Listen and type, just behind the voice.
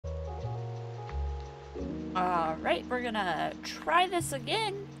Alright, we're gonna try this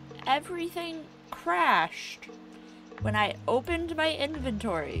again. Everything crashed when I opened my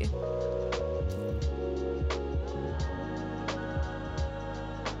inventory.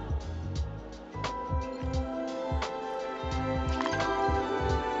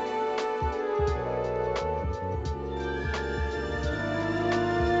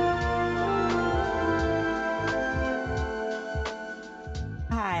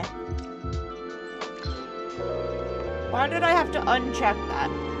 Hi. Why did I have to uncheck that?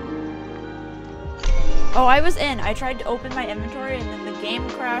 Oh, I was in. I tried to open my inventory and then the game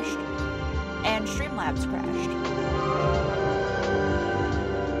crashed and Streamlabs crashed.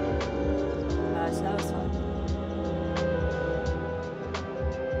 So that was fun.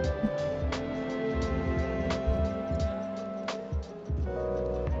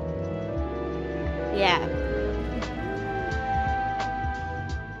 Yeah.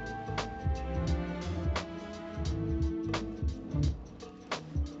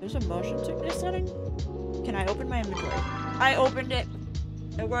 There's a motion sickness setting? Can I open my inventory? I opened it.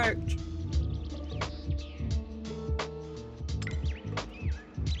 It worked.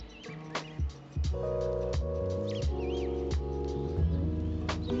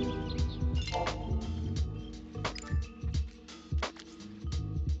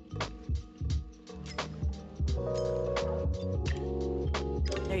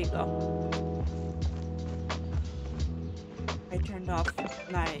 There you go. I turned off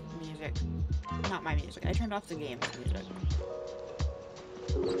my music. Not my music. I turned off the game's music.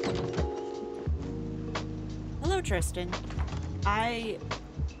 Hello, Tristan. I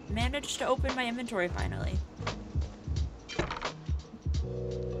managed to open my inventory finally.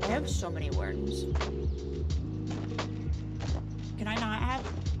 I have so many worms. Can I not have?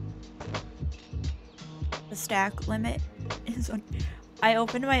 The stack limit is on. I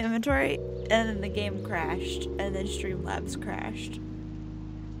opened my inventory and then the game crashed and then Streamlabs crashed.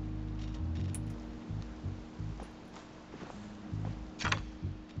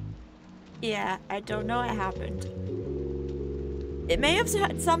 Yeah, I don't know what happened. It may have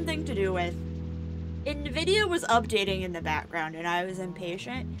had something to do with NVIDIA was updating in the background and I was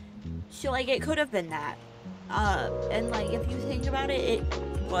impatient. So like it could have been that. And like if you think about it, it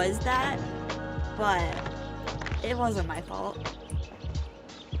was that, but it wasn't my fault.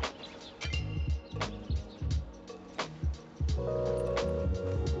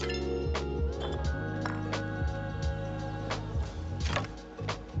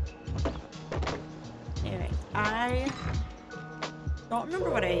 Anyway, I don't remember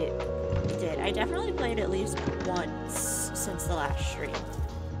what I did. I definitely played at least once since the last stream.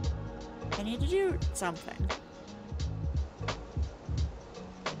 I need to do something.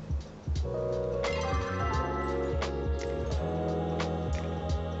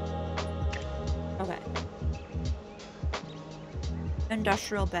 Okay.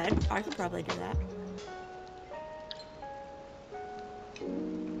 Industrial bed. I could probably do that.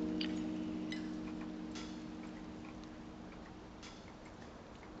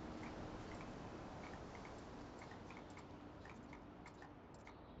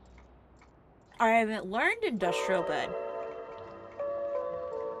 I haven't learned industrial bed.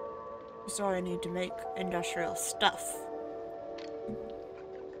 So I need to make industrial stuff.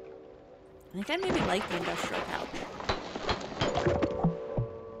 I think I maybe like the industrial pouch.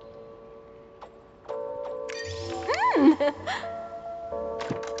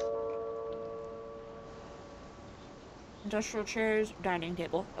 Industrial chairs, dining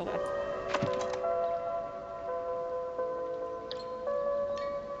table. Okay.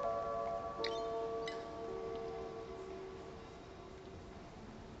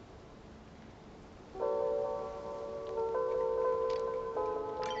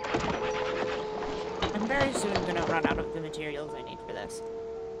 I'm very soon gonna run out of the materials I need for this.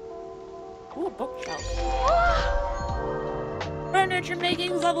 Ooh, bookshelf. Furniture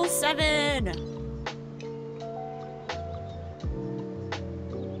making's level 7!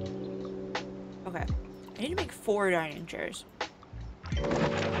 Okay. I need to make 4 dining chairs.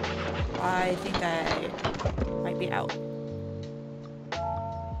 I think I might be out.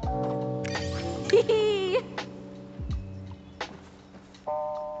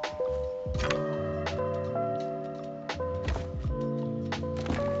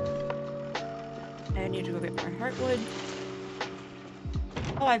 I need to go get more heartwood.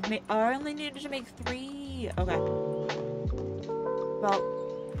 Oh, I only needed to make 3. Okay. Well,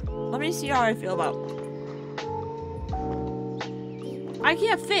 let me see how I feel about. I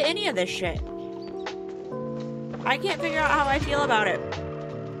can't fit any of this shit. I can't figure out how I feel about it.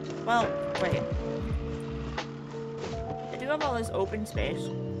 Well, wait. I do have all this open space.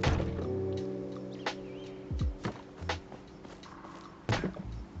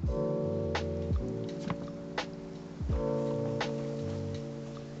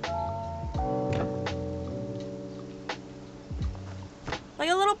 Like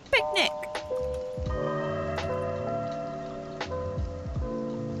a little picnic.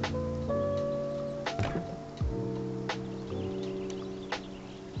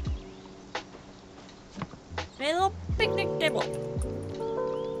 Made a little picnic table.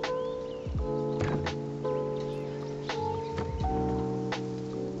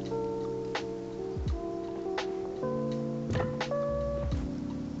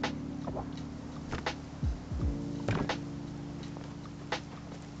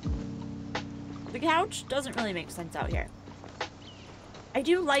 The couch doesn't really make sense out here. I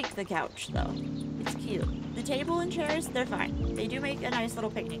do like the couch though. It's cute. The table and chairs, they're fine. They do make a nice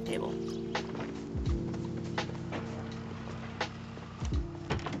little picnic table.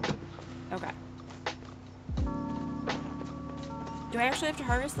 Okay. Do I actually have to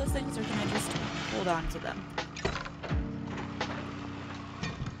harvest those things, or can I just hold on to them?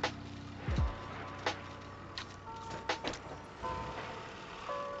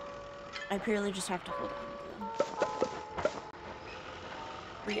 I purely just have to hold on to them.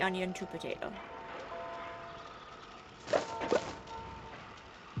 3 onion, 2 potato.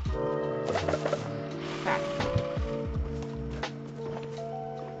 Back.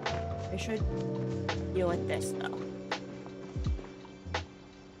 I should deal with this though.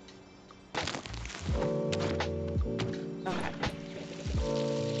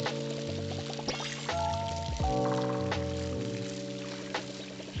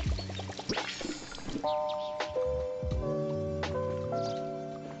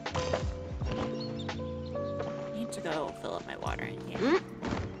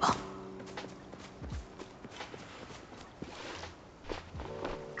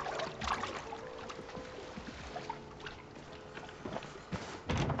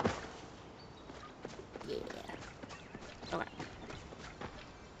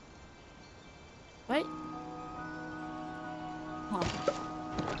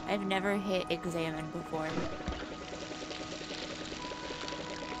 I've never hit examine before.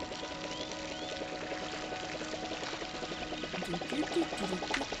 Need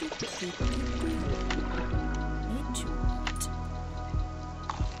to eat.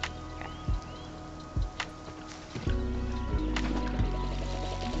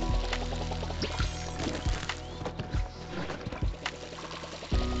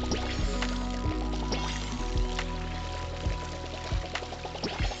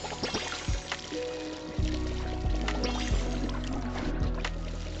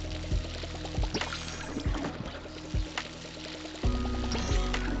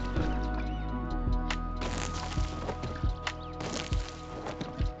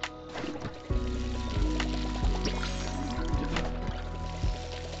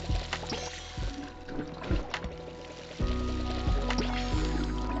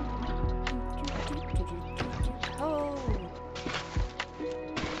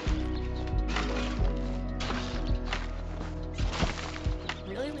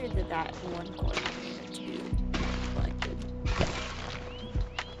 That one corner needed to be collected.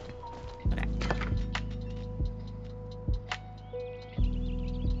 Okay.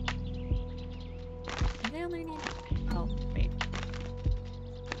 And they only need... Oh, wait.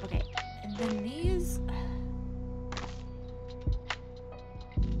 Okay, and then these...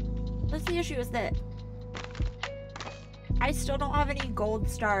 What's the issue is that I still don't have any gold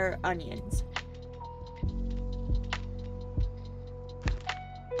star onions.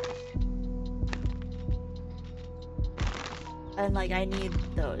 And like I need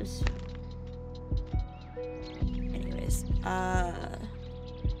those. Anyways, I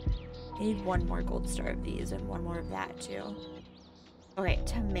need 1 more gold star of these and 1 more of that too. Okay,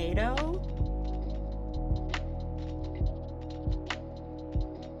 tomato.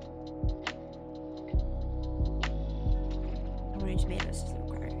 How many tomatoes does it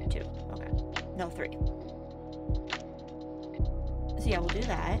require? 2. Okay. No, 3. So yeah, we'll do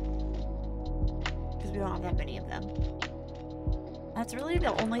that. Because we don't have that many of them. That's really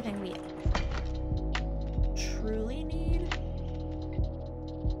the only thing we truly need.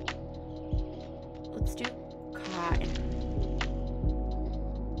 Let's do cotton.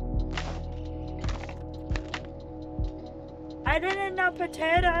 I didn't know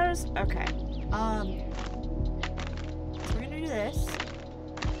potatoes. Okay. So we're gonna do this.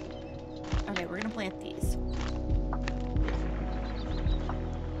 Okay, we're gonna plant these.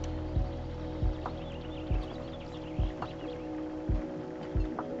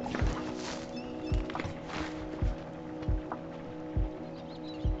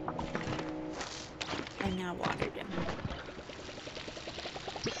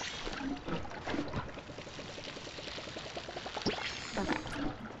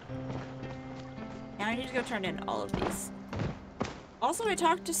 Turn in all of these. Also, I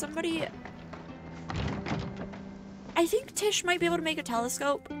talked to somebody. I think Tish might be able to make a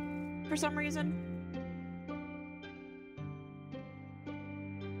telescope for some reason.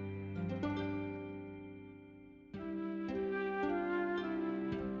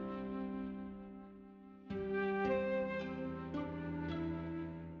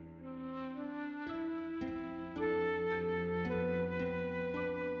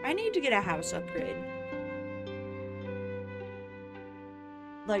 I need to get a house upgrade.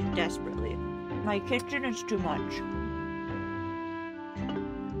 Like, desperately. My kitchen is too much.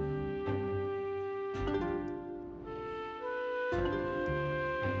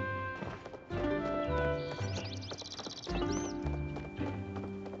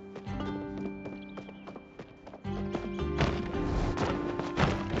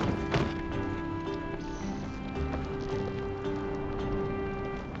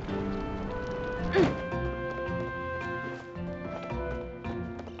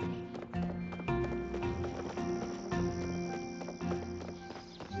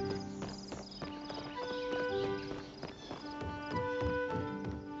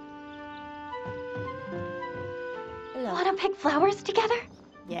 Want to pick flowers together?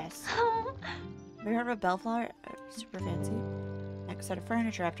 Yes. Oh. Have you heard of a bellflower? Super fancy. Next set of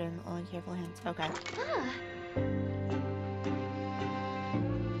furniture after only careful hands. Okay. Ah.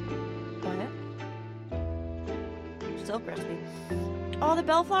 What? Still crispy. Oh, the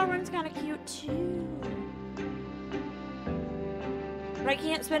bellflower one's kind of cute too. But I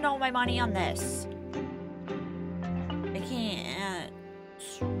can't spend all my money on this. I can't.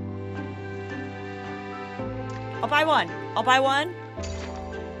 I'll buy one. I'll buy one.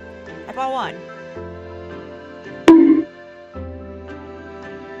 I bought one.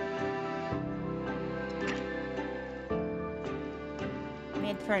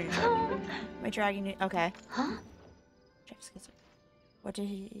 Made furniture. My dragon. Okay. Huh? What did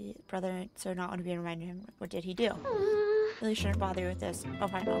he, brother, so not want to be reminded him? What did he do? Really shouldn't bother you with this. Oh,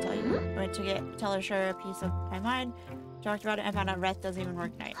 fine, I'll tell you. I went to tell her a piece of my mind. Talked about it and found out Reth doesn't even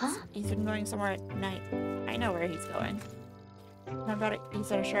work nights. Huh? He's been going somewhere at night. I know where he's going. How about it? He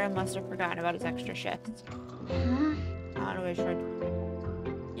said Shara must have forgotten about his extra shifts. I don't know what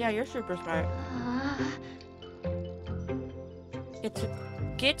should. Yeah, you're super smart.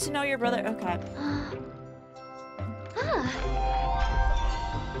 Get to know your brother. Okay.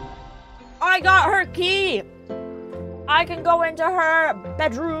 I got her key! I can go into her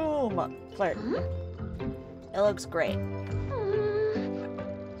bedroom! Flirt. It looks great.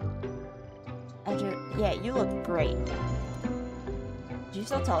 Yeah, you look great. Do you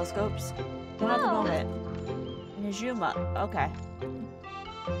sell telescopes? Not at the moment. Nijuma. Okay.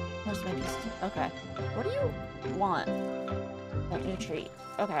 Most my pieces. Okay. What do you want? Let me treat.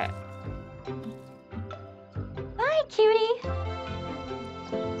 Okay. Bye, cutie.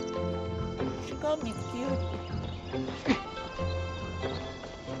 She called me cutie.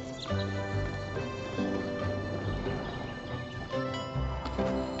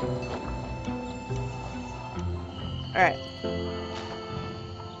 Alright.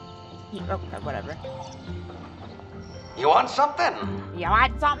 Okay, whatever. You want something? You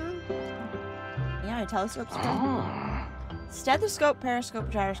want something? Yeah, a telescope. Stethoscope, periscope,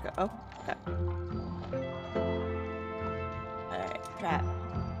 gyroscope. Oh, okay. Alright, trap.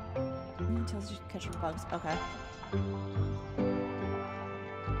 Tells you to catch your bugs. Okay.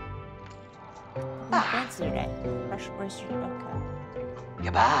 Fancy today. Fresh oysters. Okay.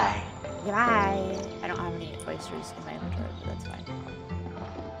 Goodbye. Goodbye. I don't have any oysters in my inventory, but that's fine.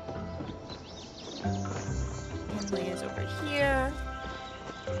 Henley is over here.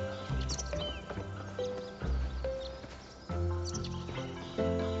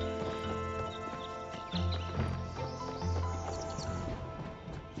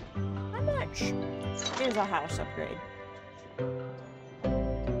 How much is a house upgrade?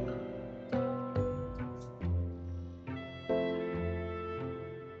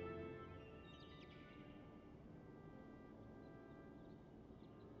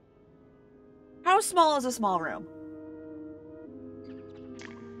 How small is a small room?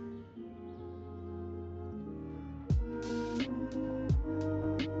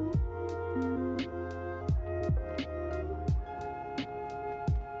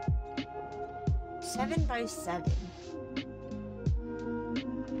 Seven by 7.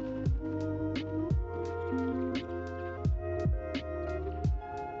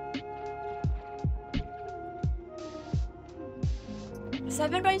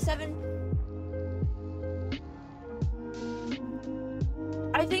 Seven by 7.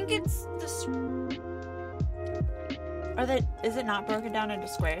 I think it's this. Is it not broken down into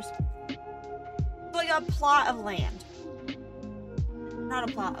squares? Like a plot of land. not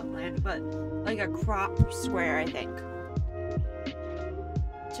a plot of land, but like a crop square, I think.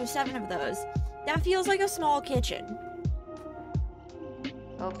 So 7 of those. That feels like a small kitchen.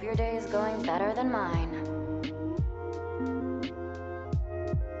 Hope your day is going better than mine.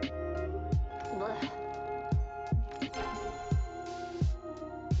 Blech.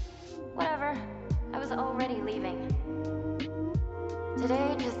 Whatever. I was already leaving.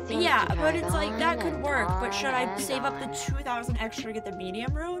 Today just seems Yeah, to but drag it's like, that could on work, and but should I on save up the and 2,000 extra to get the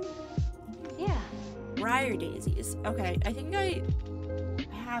medium rune? Yeah. Briar daisies. Okay, I think I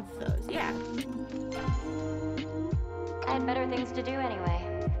have those, yeah. I had better things to do anyway.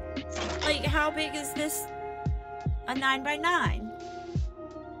 Like, how big is this? A 9x9?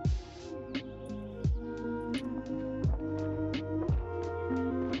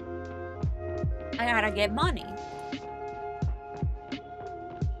 I gotta get money.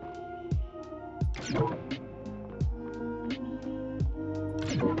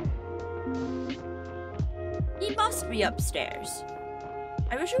 He must be upstairs.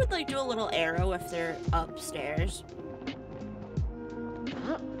 I wish I would like do a little arrow if they're upstairs.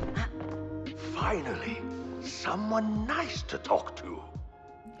 Finally, someone nice to talk to.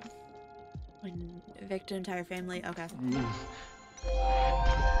 And evict an entire family. Okay.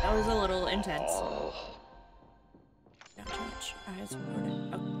 That was a little intense. Oh. Don't touch. Eyes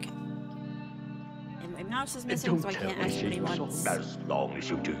recorded. Okay. And my mouse is missing, so I can't ask what he wants. As long as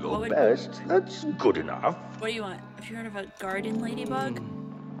you do your What would- best, that's good enough. What do you want? Have you heard of a garden ladybug?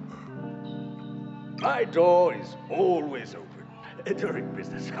 My door is always open. During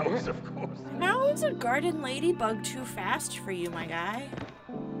business hours, of course. How is a garden ladybug too fast for you, my guy?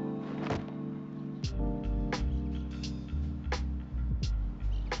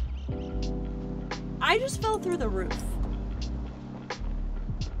 I just fell through the roof.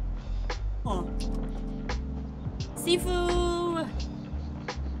 Huh. Sifu!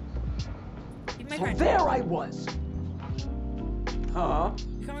 Be my So friend. there I was. Huh?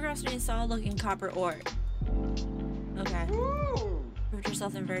 You come across any solid-looking copper ore. Okay. Prove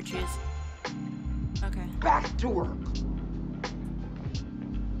yourself in virtues. Okay. Back to work.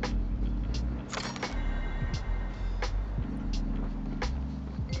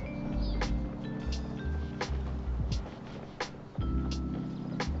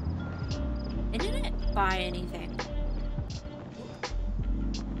 I didn't buy anything.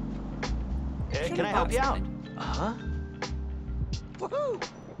 Can I Should've help bought you out? something. Huh? Woohoo!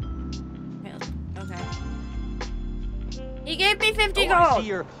 Okay. He gave me 50 Oh, I gold! see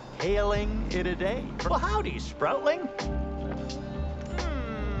you're hailing it a day. Well, howdy, Sproutling.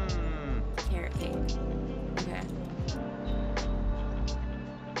 Carrot cake. Okay.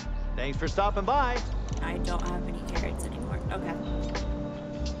 Thanks for stopping by. I don't have any carrots anymore. Okay.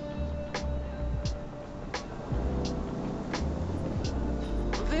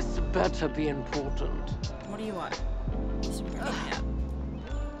 This better be important. What do you want? Just bring it up.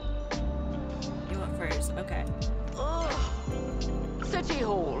 You want furs? Okay. Ugh. City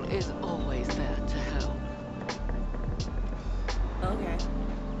Hall is always there to help. Okay.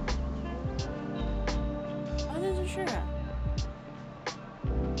 Oh, there's a Shura.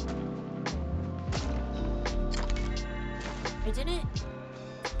 I didn't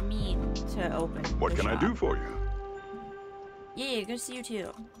mean to open. What the can I shop. do for you? Yeah, good to see you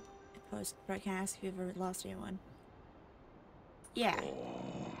too. Post, but can I ask if you've ever lost anyone? Yeah.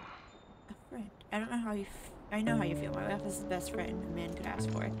 A friend. I don't know how you. I know how you feel. My wife is the best friend a man could ask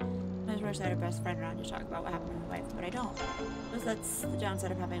for. Sometimes wish I had a best friend around to talk about what happened to my wife, but I don't. Because that's the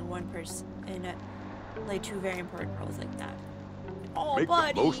downside of having one person in it play 2 very important roles like that. Oh, Make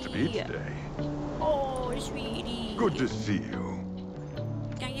buddy. the most of each day. Oh, sweetie. Good to see you.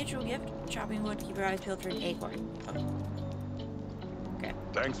 Can I get you a gift? Chopping wood, keep your eyes peeled for an acorn. Oh. Okay.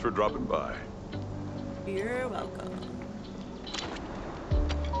 Thanks for dropping by. You're welcome.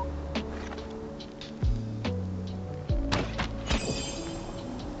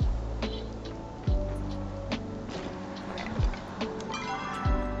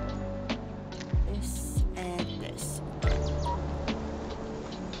 This and this.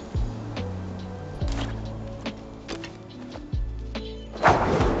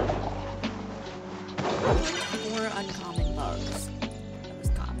 Four uncommon bugs. That was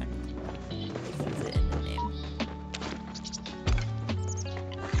common. This is it in the name.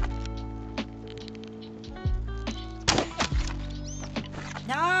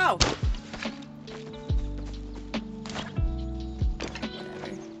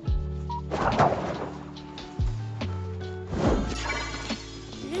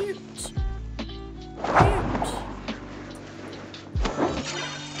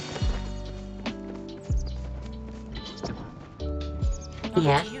 Talking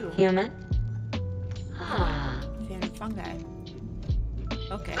Yes, to you. human? Fan of fungi.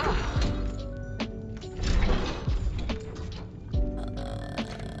 Okay. I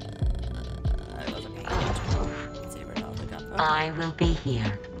wasn't paying attention. Saber doll look up. Okay. I will be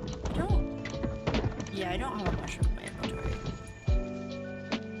here. I don't. Yeah, I don't have a mushroom in my inventory.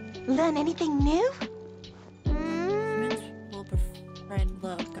 Learn anything new? Humans will befriend.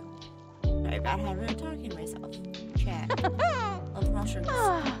 Look. Sorry about having a talking to myself. Chat. Love mushrooms.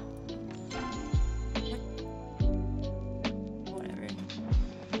 Whatever.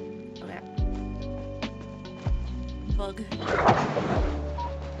 Okay. Bug.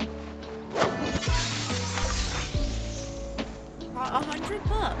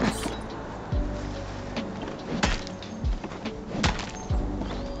 $100.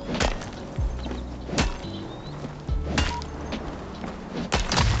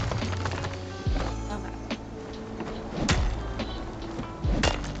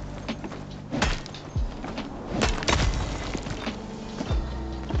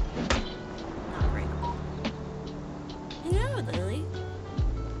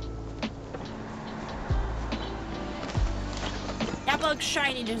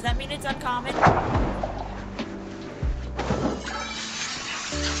 Shiny, does that mean it's uncommon?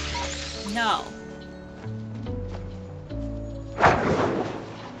 No.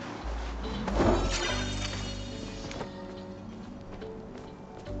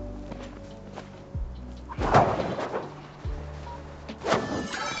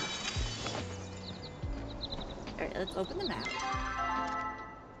 Alright, let's open the map.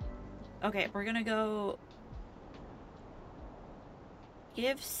 Okay, we're gonna go...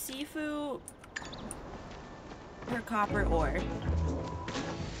 Give Sifu her copper ore.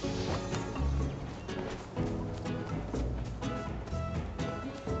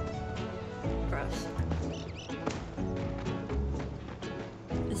 Gross.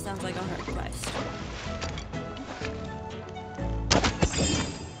 This sounds like a hard quest.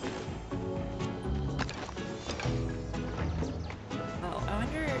 Oh, I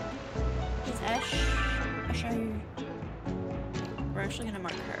wonder... Is Ash... We're actually gonna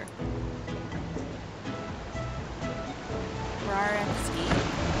mark her.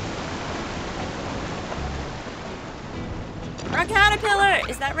 A caterpillar!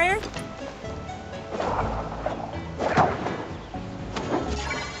 Is that rare?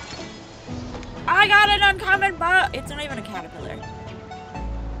 I got an uncommon bug! It's not even a caterpillar.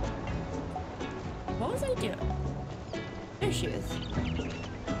 What was I doing? There she is.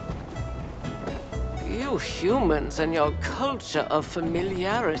 You humans and your culture of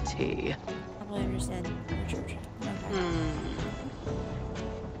familiarity. Probably understand the church. Okay.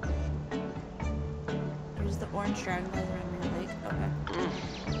 There's the orange dragonflies around your lake. Okay.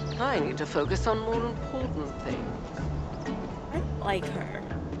 I need to focus on more important things. I don't like her.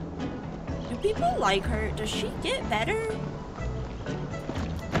 Do people like her? Does she get better?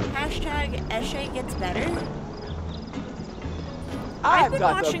 Hashtag Eshe gets better? I've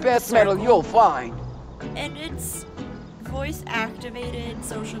got the best metal you'll find. And it's voice activated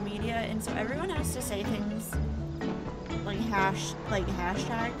social media, and so everyone has to say things like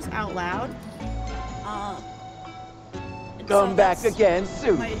hashtags out loud. Come back again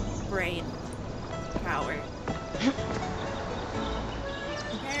soon. My brain power.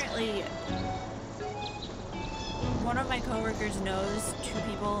 Apparently, one of my coworkers knows 2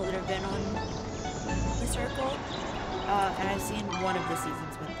 people that have been on the circle, and I've seen one of the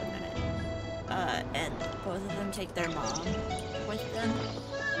seasons with them in it. And both of them take their mom with them,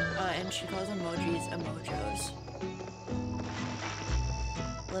 and she calls emojis emojos.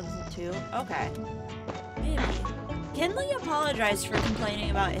 Level 2? Okay. Maybe. Kinley apologized for complaining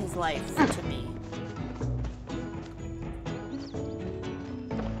about his life to me.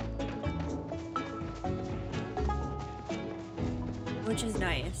 Which is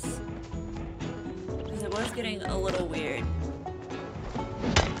nice. Because it was getting a little weird.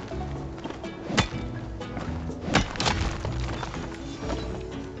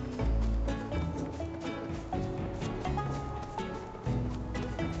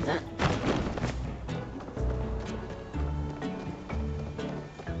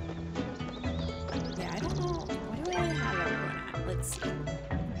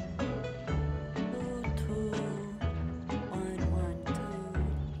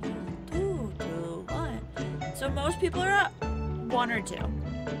 People are at 1 or 2.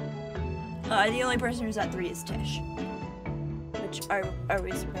 The only person who's at 3 is Tish. Which are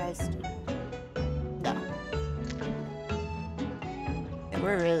we surprised? No. And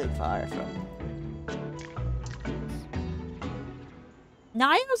we're really far from.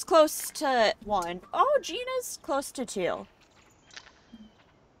 Nia's close to 1. Oh, Gina's close to 2.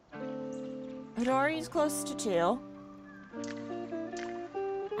 Midori's close to 2.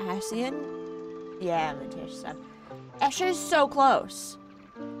 Asian? Yeah, Matisse stuff. Esha is so close.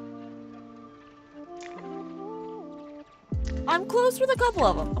 I'm close with a couple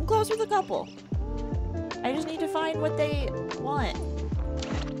of them. I'm close with a couple. I just need to find what they want.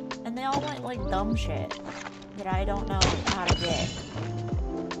 And they all want, like, dumb shit that I don't know how to get.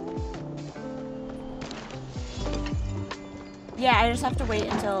 Yeah, I just have to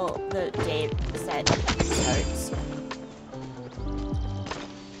wait until the date set starts.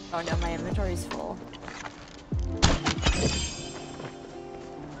 Oh no, my inventory's full.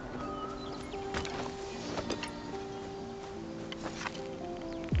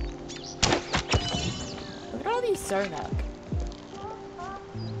 Look at all these Sarnak.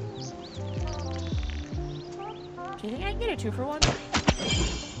 Do you think I can get a 2-for-1?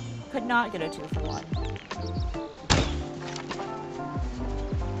 Could not get a 2-for-1.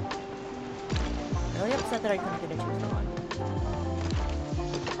 Really upset that I couldn't get a 2-for-1.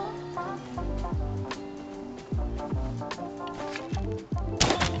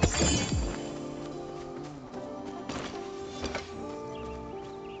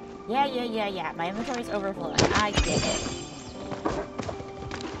 Yeah. My inventory's overflowing. I get it.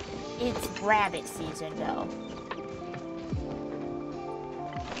 It's rabbit season, though.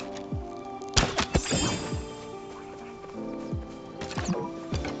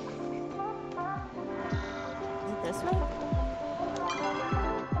 Is it this way?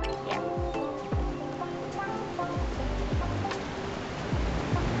 Yeah.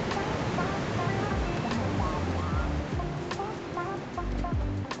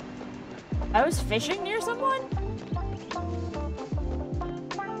 I was fishing near someone?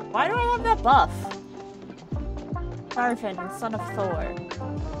 Why do I have that buff? Thorfinn, son of Thor.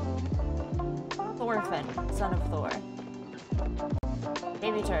 Thorfinn, son of Thor.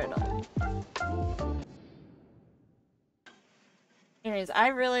 Baby turtle. Anyways, I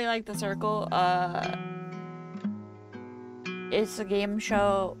really like The Circle. It's a game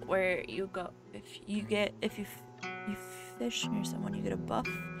show where you go, if you fish near someone, you get a buff.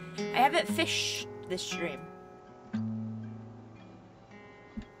 I haven't fished this stream.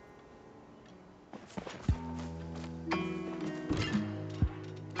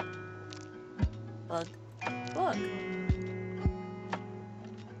 Bug.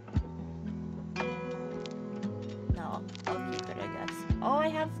 No, I'll keep it, I guess. Oh, I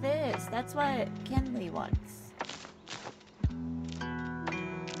have this. That's what Kenley wants.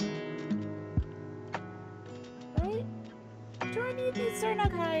 Right? Do I need these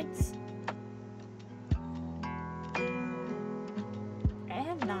Sarnak hides? I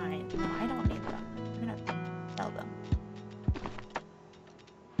have 9. No, I don't need them. I'm gonna sell them.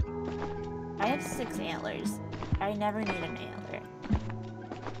 I have 6 antlers. I never need an antler.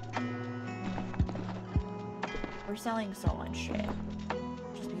 We're selling so much shit.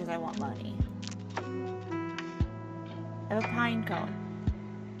 Just because I want money. I have a pine cone.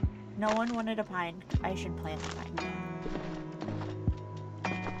 No one wanted a pine. I should plant a pine cone.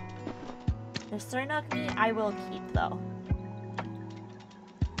 The Sarnak meat I will keep though.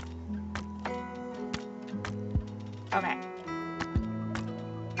 Okay.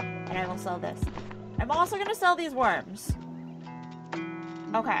 And I will sell this. I'm also gonna sell these worms.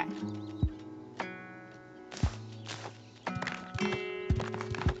 Okay.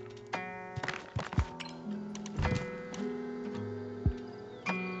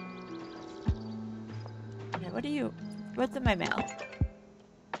 What's in my mail?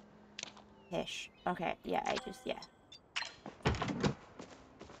 Fish. Okay, yeah, yeah.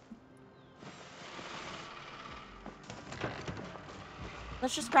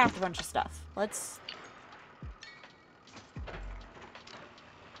 Let's just craft a bunch of stuff. Large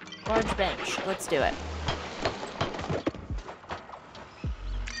bench. Let's do it.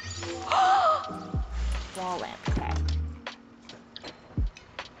 Wall lamp, okay.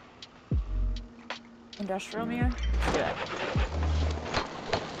 Industrial mirror? Let's do it.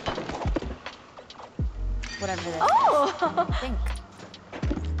 Whatever this is. I think.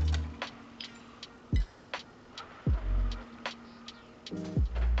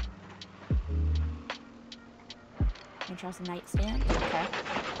 Can I try some nightstand? Okay.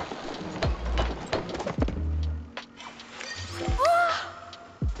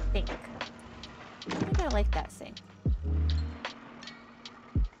 Sink. I don't think I like that sink.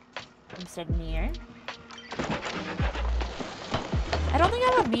 Instead mirror. I don't think I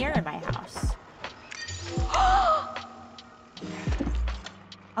have a mirror in my house.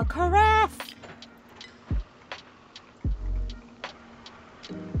 A carafe!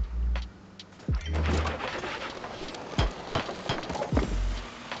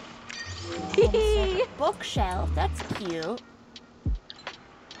 Oh bookshelf. That's cute.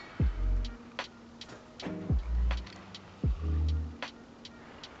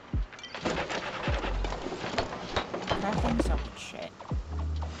 Crafting so much shit.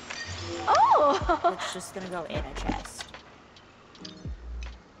 Oh! It's just gonna go in a chest.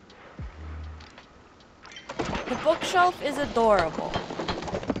 The bookshelf is adorable.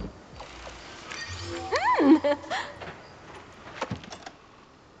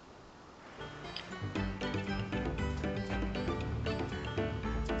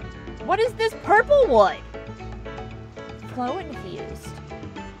 What is this purple wood? Flow infused.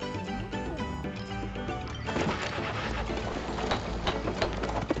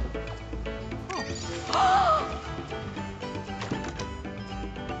 Oh.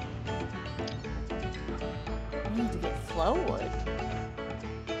 I need to get flow wood.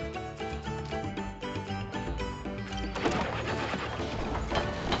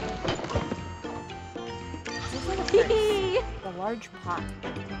 This is like a purse. A large pot.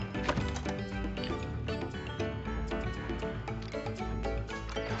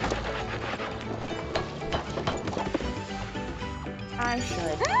 I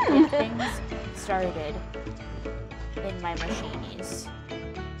should get things started in my machinies.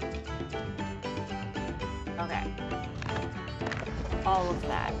 Okay. All of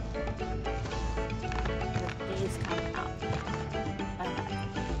that. With these come out. Okay.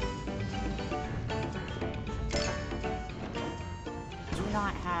 I do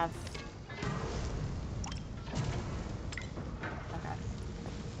not have... Okay.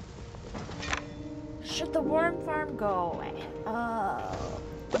 Should the worm farm go away? Oh,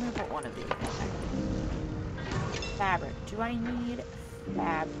 I'm gonna put one of these in there. Fabric. Do I need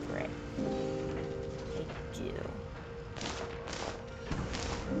fabric? I do.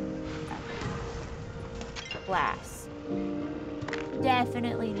 Okay. Glass.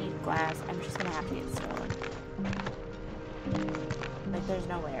 Definitely need glass. I'm just gonna have to get stone. Like, there's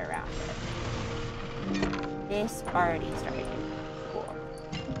no way around it. This already started. Cool.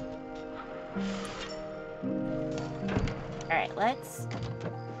 Alright, let's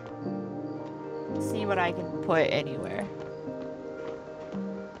see what I can put anywhere.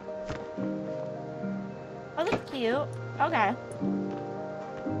 Oh, that's cute. Okay.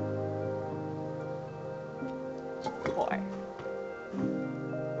 4.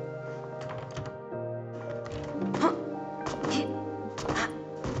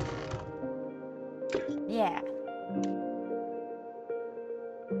 Yeah.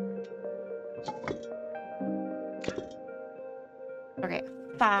 Okay,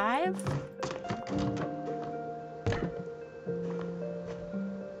 5.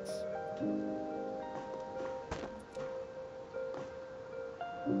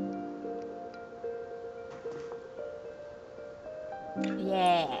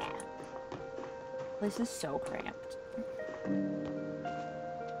 Yeah. This is so cramped.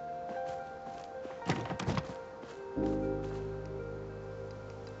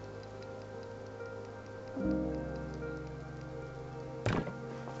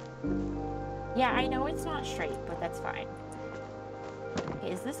 Yeah, I know it's not straight, but that's fine.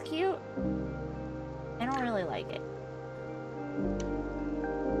 Okay, is this cute? I don't really like it.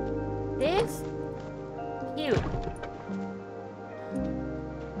 This? Cute.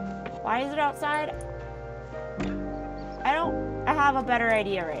 Why is it outside? I have a better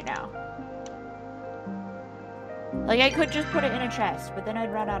idea right now. Like, I could just put it in a chest, but then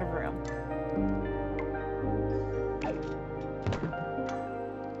I'd run out of room.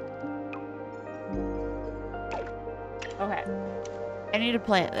 Okay. I need to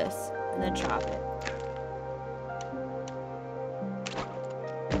plant this and then chop it.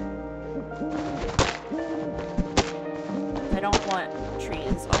 I don't want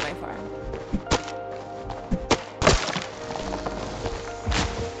trees on my farm.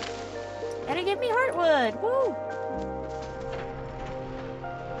 Gotta give me heartwood! Woo!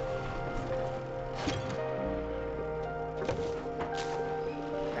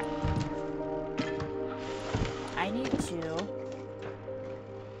 I need to...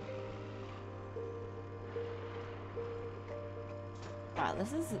 Wow,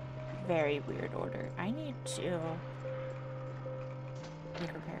 this is a very weird order. I need to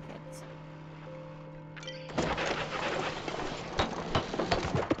make repair kits.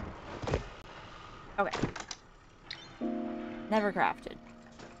 Okay. Never crafted.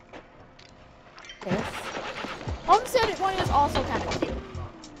 This. Homestead one is also kind of cute.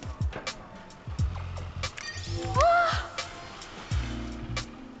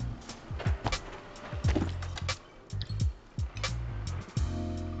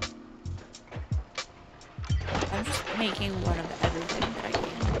 I'm just making one of everything that I can.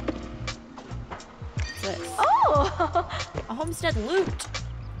 this? Oh! A homestead loot.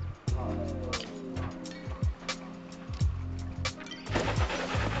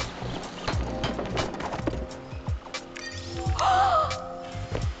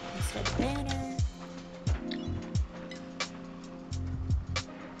 Homestead banner.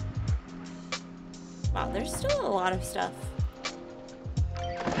 Wow, there's still a lot of stuff.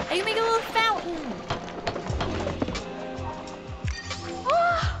 I can make a little fountain.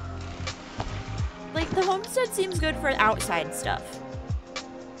 Like, the homestead seems good for outside stuff.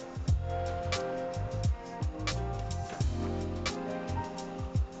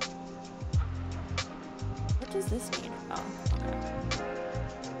 What does this mean? Oh, okay.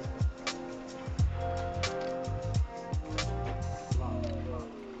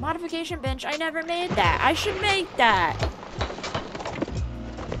 Modification bench. I never made that. I should make that.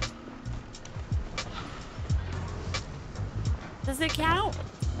 Does it count?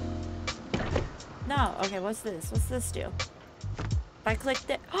 No. Okay, what's this? What's this do? If I clicked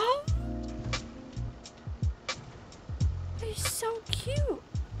it. Oh! They're so cute.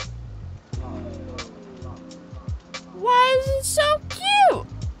 Why is it so cute?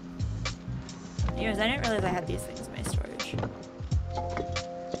 Anyways, I didn't realize I had these things in my storage.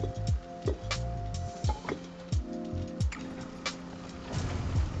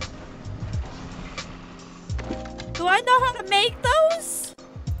 Do I know how to make those?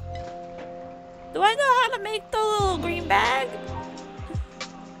 Do I know how to make the little green bag?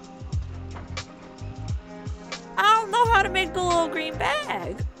 I don't know how to make the little green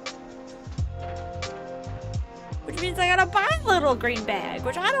bag. Which means I gotta buy a little green bag,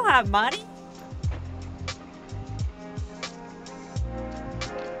 which I don't have money.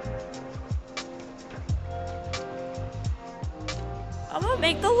 I'm gonna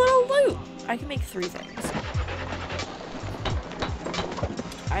make the little loot. I can make 3 things.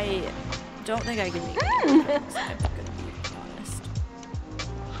 I don't think I can make any things, I'm gonna be honest.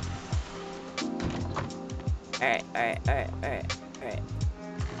 Alright.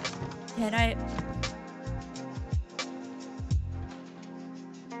 Can I...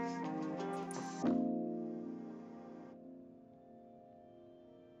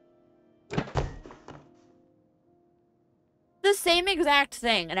 The same exact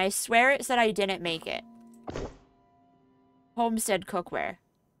thing, and I swear it said I didn't make it. Homestead cookware.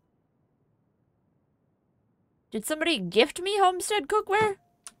 Did somebody gift me homestead cookware?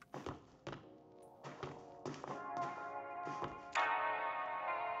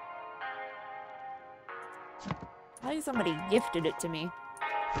 I think somebody gifted it to me.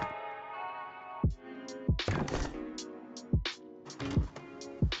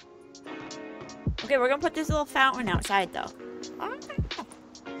 Okay, we're gonna put this little fountain outside though.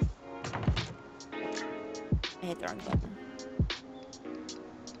 I hit the wrong button.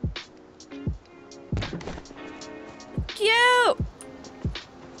 Cute!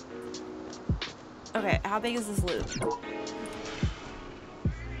 Okay, how big is this loot?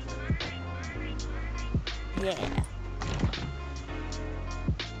 Yeah.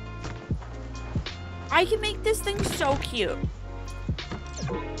 I can make this thing so cute.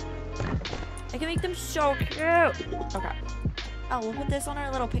 I can make them so cute. Okay. Oh, we'll put this on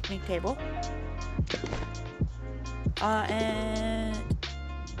our little picnic table. And...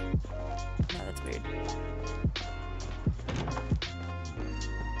 No, that's weird.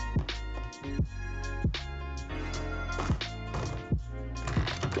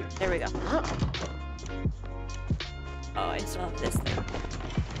 There we go. Oh, I still have this thing.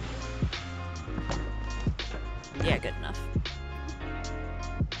 Yeah, good enough.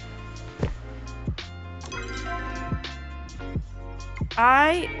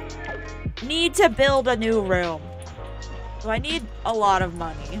 I need to build a new room. So I need a lot of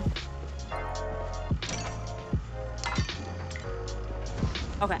money.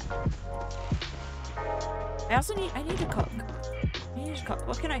 Okay. I need to cook. I need to cook.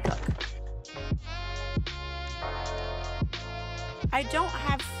 What can I cook? I don't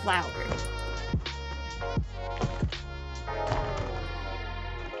have flour.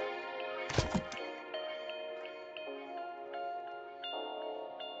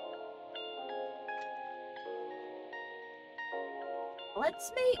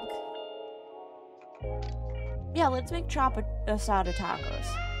 Let's make asada tacos.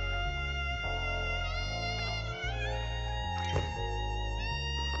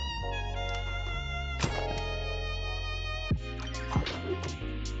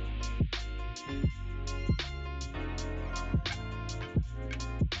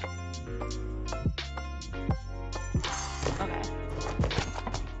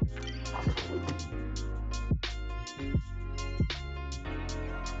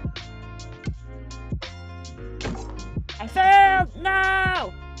 I failed!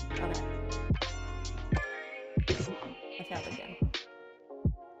 No! Okay. I failed again.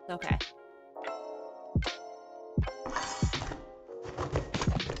 It's okay.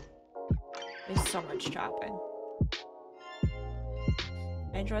 There's so much chopping.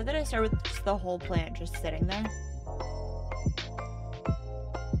 I enjoy that I start with just the whole plant just sitting there.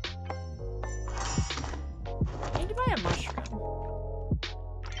 I need to buy a mushroom.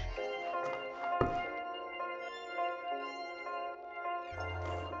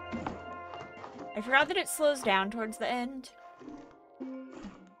 I forgot that it slows down towards the end.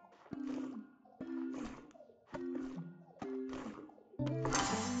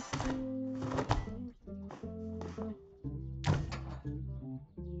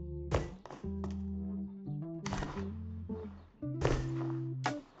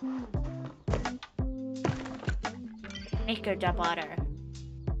 Make da butter.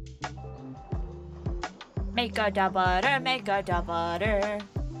 Make a da butter, make a da butter.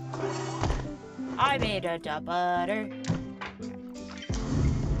 I made a da butter.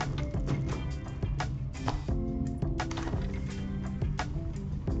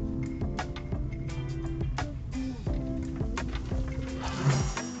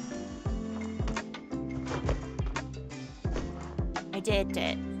 I did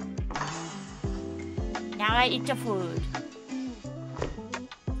it. Now I eat the food.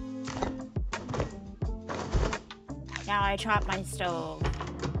 Now I chop my stove.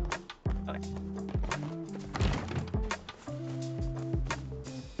 Okay.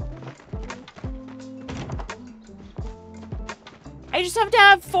 I just have to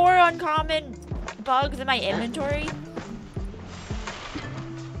have 4 uncommon bugs in my inventory.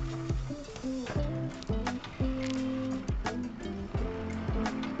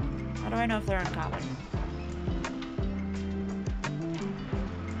 How do I know if they're uncommon?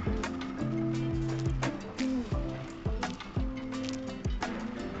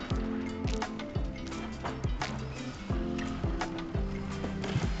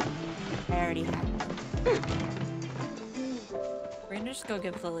 I already have one. We're gonna just go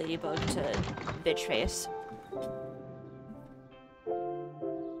give the ladybug to bitch face.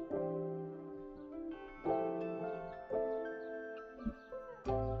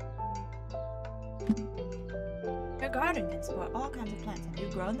 Your garden can support all kinds of plants. Have you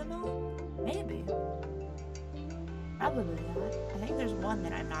grown them all? Maybe. Probably not. I think there's one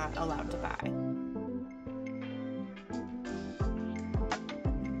that I'm not allowed to buy.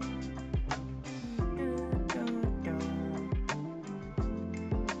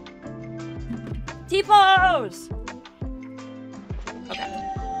 T-pose! Okay.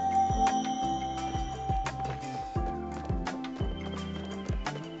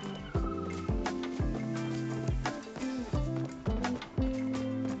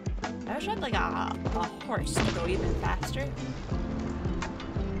 I wish I had like a horse to go even faster.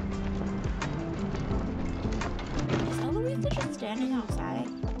 Is Eloise just standing outside?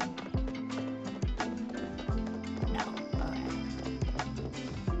 No.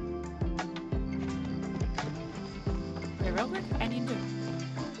 Okay, real quick, I need to...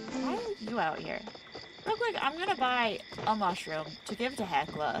 Why are you out here? Real quick, I'm gonna buy a mushroom to give to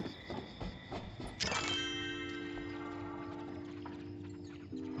Hecla.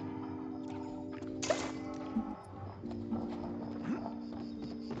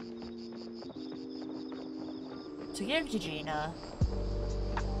 To give to Gina.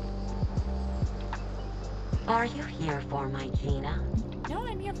 Are you here for my Gina? No,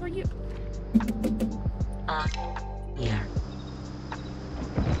 I'm here for you. Here.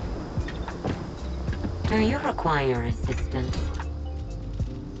 Do you require assistance?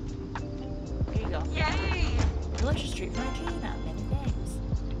 Here you go. Yay! Delicious treat for Gina. Many thanks.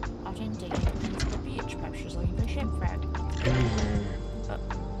 Often taking things to the beach. Perhaps she's looking for shrimp fragments.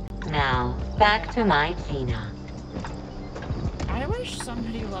 Now, back to my Gina. I wish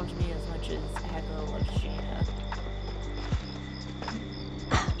somebody loved me as much as Hecla loves Gina.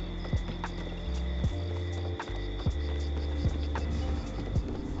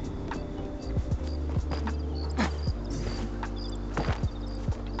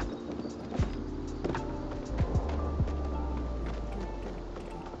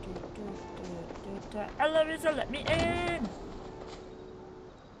 Eloisa, let me in!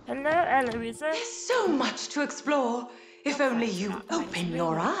 Hello, Eloisa. There's so much to explore. If only you open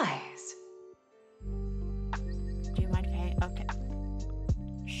your eyes. Do you mind paying? Okay.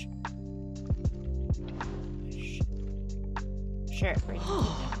 Shh. Shh. Sure, bring it.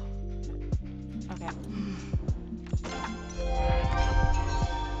 Okay.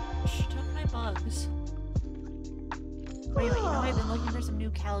 Shh, took my bugs. Wait, you know, I've been looking for some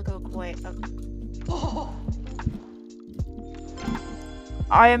new calico koi. Okay. Oh.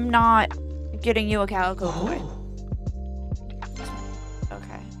 I am not getting you a calico boy.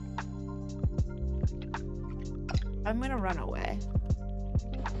 Okay. I'm gonna run away.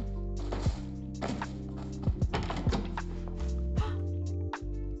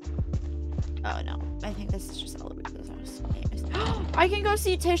 Oh no, I think this is just Eloise's house. Anyways. I can go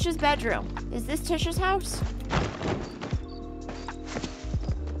see Tish's bedroom. Is this Tish's house?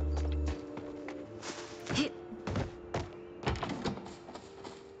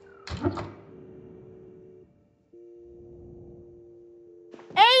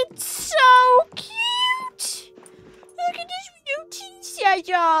 It's so cute! Look at this routine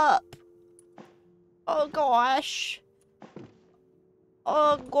setup! Oh gosh.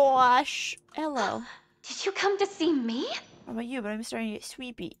 Oh gosh. Hello. Did you come to see me? How about you? But I'm starting to get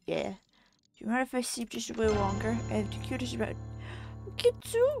sleepy. Yeah. Do you mind if I sleep just a little longer? I have the cutest bed. Get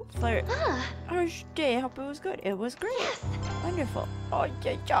to flirt. How's your day? I hope it was good. It was great. Yes. Wonderful. Oh,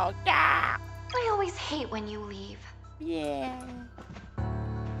 yeah. I always hate when you leave. Yeah.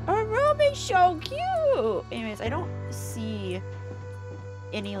 Our room is so cute. Anyways, I don't see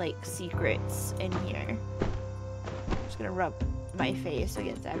any like secrets in here. I'm just gonna rub my face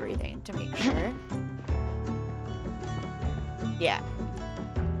against everything to make sure. Yeah.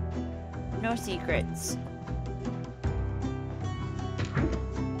 No secrets.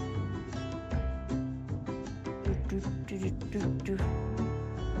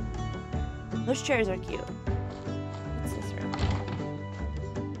 Those chairs are cute. What's this room?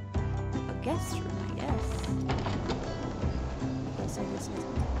 A guest room, I guess. Okay, so this is...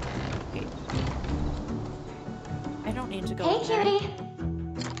 Wait. I don't need to go in there. Hey, cutie.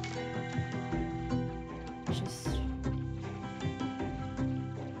 Just...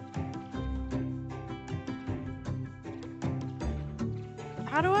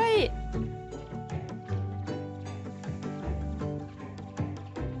 How do I...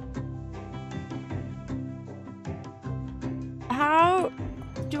 How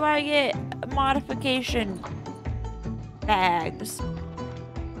do I get modification bags?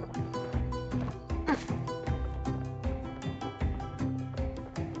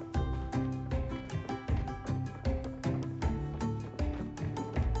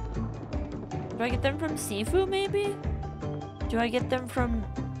 Do I get them from Sifu, maybe? Do I get them from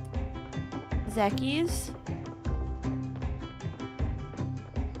Zeki's?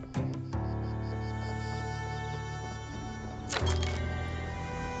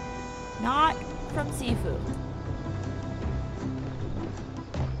 Not from Sifu.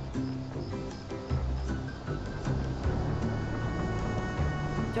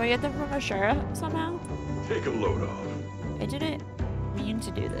 Do I get them from Ashura somehow? Take a load off. I didn't mean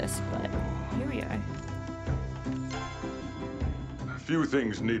to do this, but here we are. A few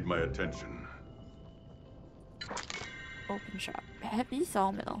things need my attention. Open shop. Heavy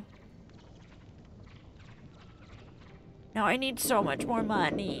sawmill. Now I need so much more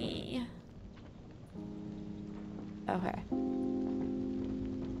money. Okay.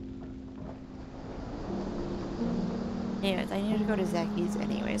 Anyways, I need to go to Zeki's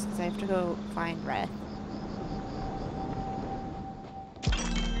anyways, because I have to go find Reth.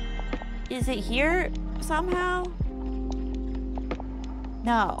 Is it here somehow?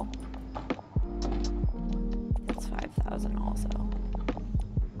 No. That's 5,000 also.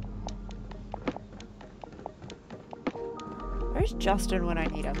 Where's Justin when I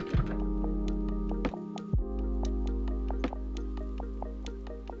need him?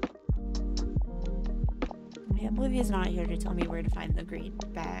 I can't believe he's not here to tell me where to find the green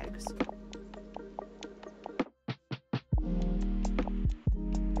bags.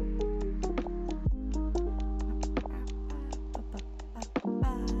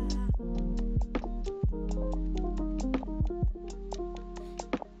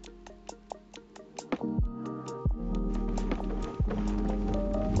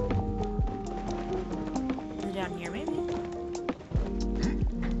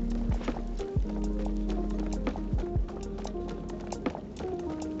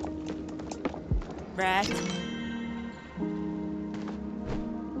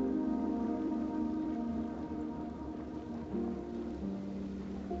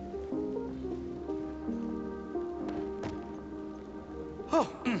 Oh,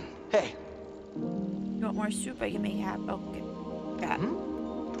 hey. You want more soup? I can make half. Okay. Got it.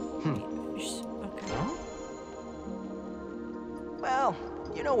 Okay. Huh? Well,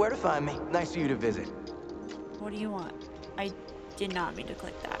 you know where to find me. Nice of you to visit. What do you want? I did not mean to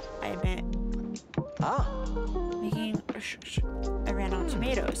click that. I admit. Ah. Making... I ran out of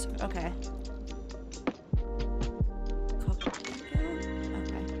tomatoes. Okay. Okay.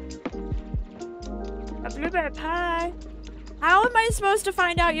 A blueberry pie. How am I supposed to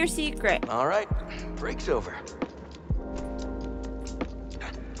find out your secret? All right, break's over.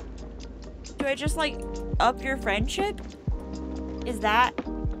 Do I just, like, up your friendship? Is that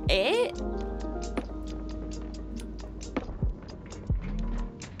it?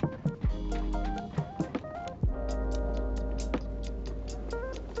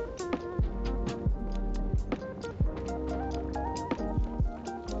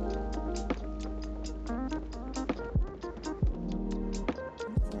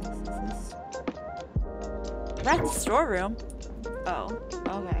 That's the storeroom. Oh,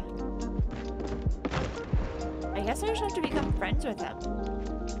 okay. I guess I just have to become friends with him.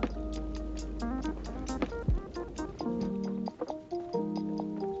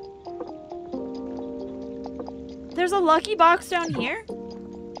 There's a lucky box down here?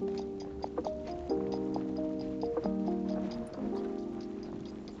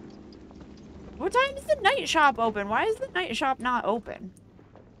 What time is the night shop open? Why is the night shop not open?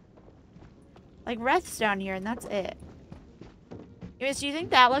 Like, Reth's down here and that's it. Anyways, do you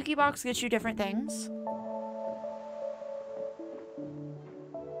think that lucky box gets you different things?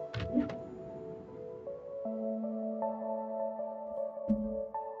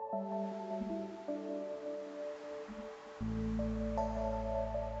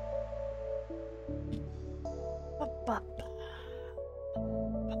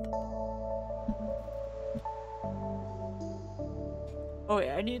 Oh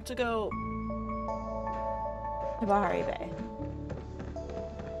yeah, I need to go to Bahari Bay.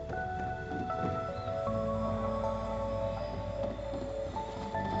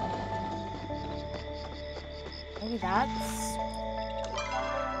 Maybe that's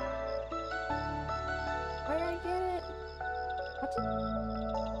where I get it. What's it?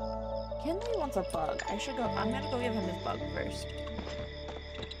 Kinley wants a bug. I should go. I'm gonna go give him his bug first.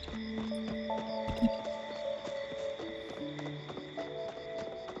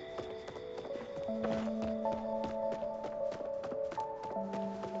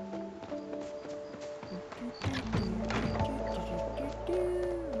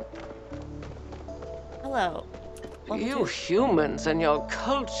 Hello. You humans and your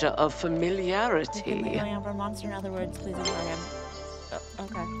culture of familiarity. Going up a monster, in other words, please ignore him. Oh,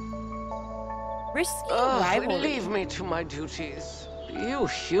 okay. Risky rivalry. Leave me to my duties. You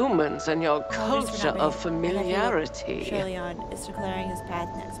humans and your culture of familiarity. Shirleon is declaring his path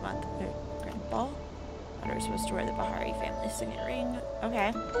next month. Grand Ball. Daughter is supposed to wear the Bahari family signet ring.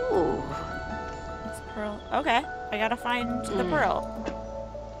 Okay. Ooh. It's Pearl. Okay. I gotta find the Pearl.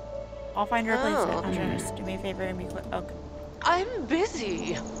 I'll find a replacement. I'm generous. Do me a favor and be quick. Okay. I'm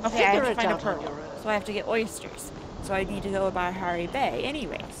busy. Okay, I have to find a pearl. So I have to get oysters. So I need to go to Bahari Bay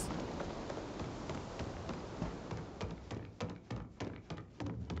anyways.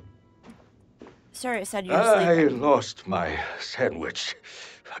 Sir, it said you're sleeping. I lost my sandwich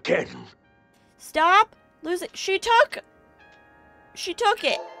again. Stop! Lose it. She took it. She took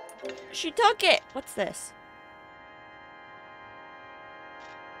it. What's this?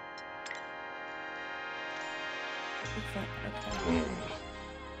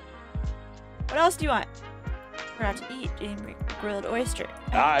 What else do you want? Forgot to eat grilled oyster.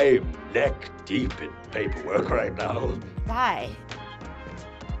 I'm neck deep in paperwork right now. Why?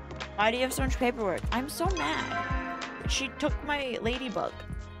 Why do you have so much paperwork? I'm so mad. She took my ladybug.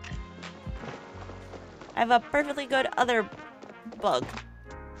 I have a perfectly good other bug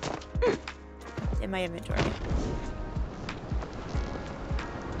in my inventory.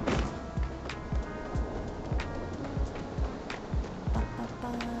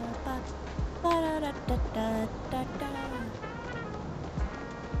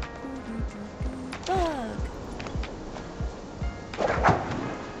 Bug.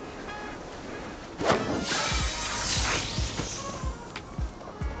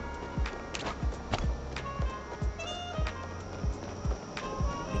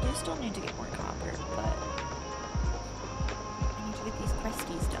 We do still need to get more copper, but I need to get these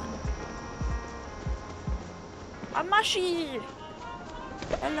questies done. Amashi!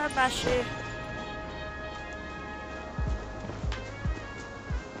 Hello, Bashi.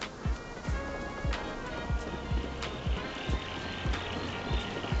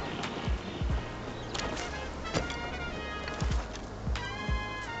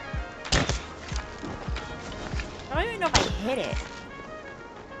 I don't even know if I hit it.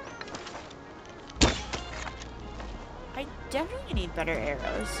 I definitely need better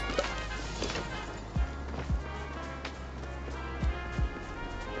arrows.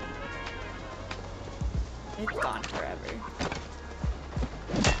 It's gone forever.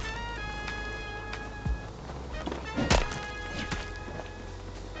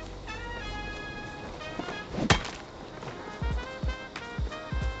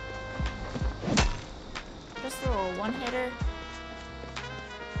 hitter.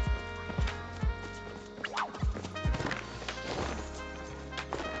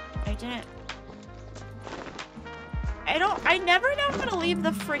 I never know how to leave the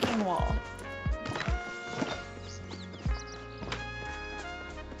freaking wall.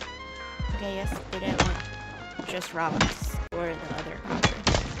 Okay, yes, they didn't want just rocks or the other copper.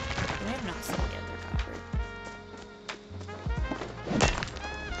 They have not seen the other copper.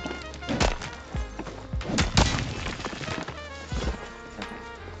 Okay.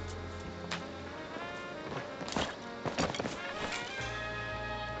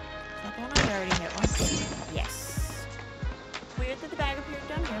 That one I already hit once. Yes. Weird that the bag appeared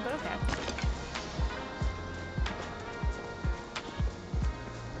down here, but okay.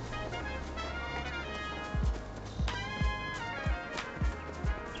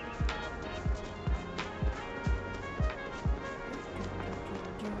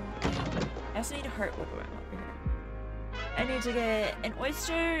 I also need a heartwood worm over here. I need to get an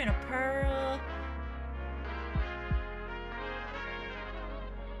oyster and a pearl.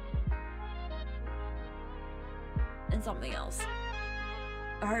 And something else.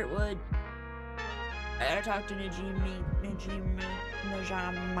 A heartwood. I gotta talk to Najima. I don't know.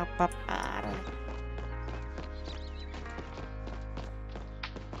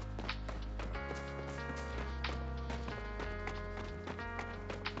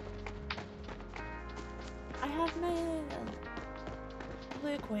 I have my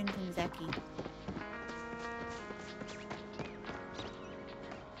blue coin from Zeki.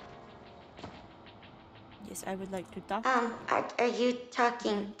 Yes, I would like to talk. Are you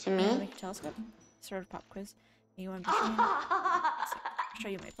talking to me? Make a telescope? Sort of pop quiz. You want to show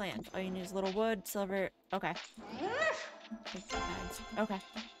you my plan. All you need is a little wood, silver. Okay. Okay.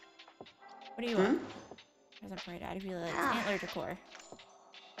 What do you want? Present for my dad. If you like antler decor.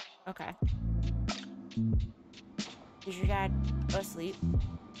 Okay. Is your dad asleep?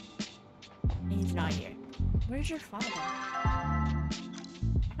 He's not here. Where's your father?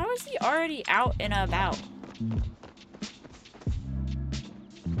 How is he already out and about?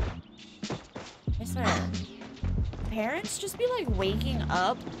 I swear. Parents just be like waking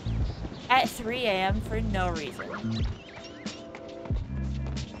up at 3 a.m. for no reason.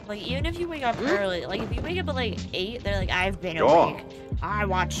 Like, even if you wake up early, like if you wake up at like 8, they're like, I've been awake. I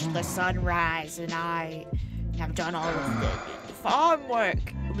watched the sunrise and I have done all of the farm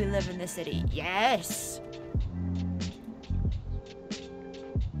work. We live in the city. Yes.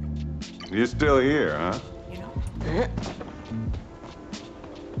 You're still here, huh? You know.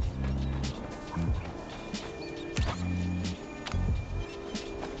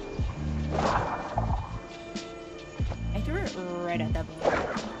 I threw it right at that balloon.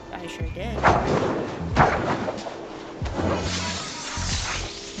 I sure did.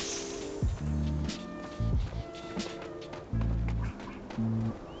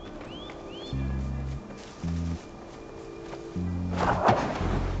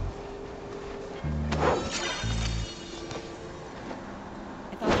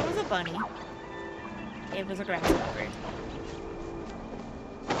 Bunny. It was a grasshopper.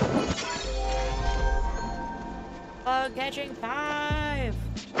 Bug catching 5!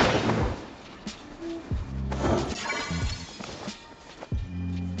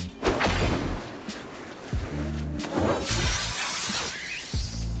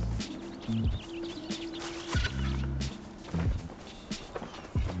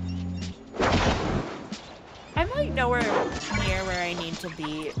 I'm like nowhere near where I need to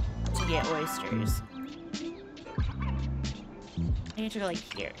be to get oysters. I need to go like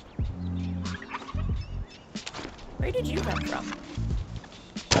here. Where did you come from?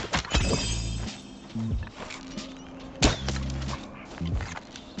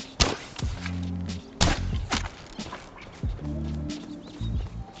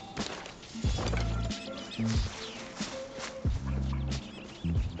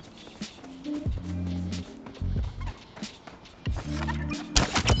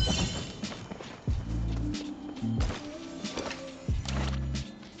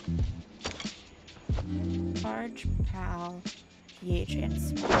 Large, pal, pH, and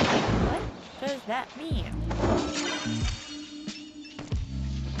small. What does that mean?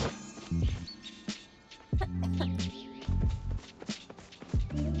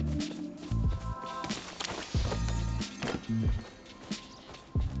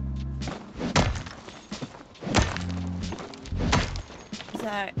 Is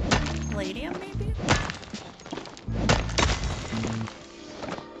that palladium, maybe?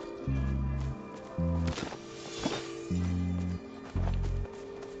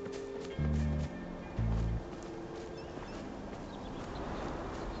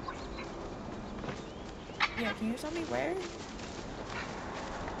 Yeah, can you tell me where?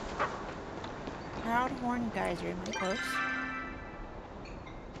 Proudhorn Geyser, am I close?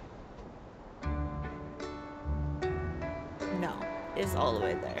 No, it's all the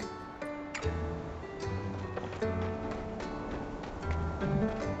way there.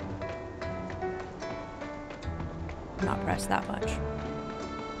 Not pressed that much.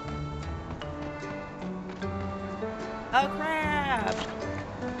 Oh crap!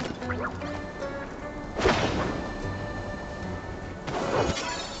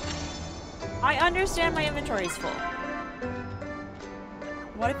 I understand my inventory is full.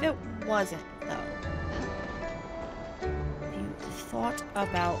 What if it wasn't, though? Have you thought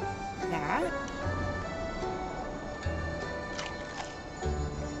about that?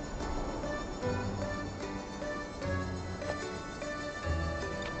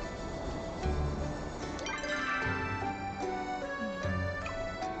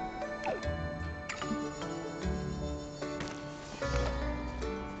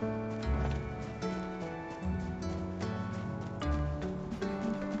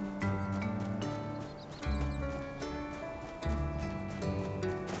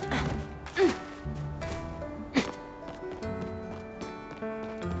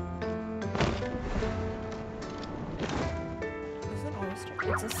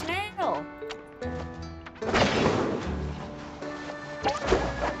 It's a snail!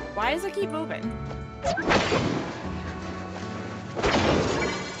 Why does it keep moving?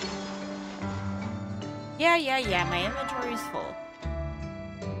 Yeah, my inventory's full.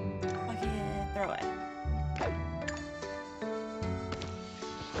 Okay, throw it.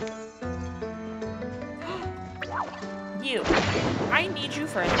 You. I need you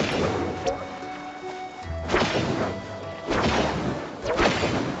for anything.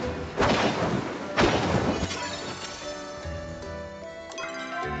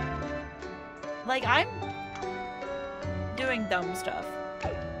 Like, I'm doing dumb stuff.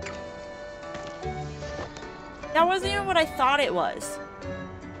 That wasn't even what I thought it was.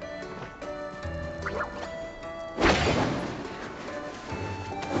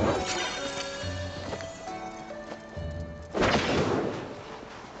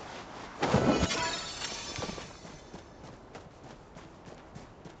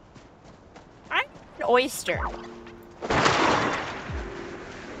 I'm an oyster.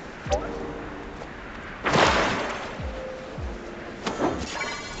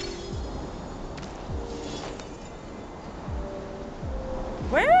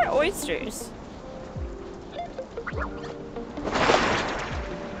 Where are oysters?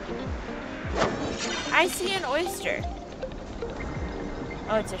 I see an oyster.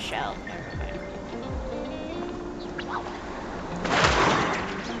 Oh, it's a shell. Never mind.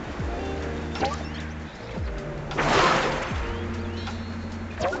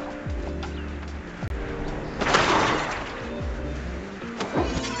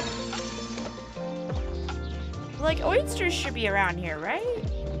 Like, oysters should be around here, right?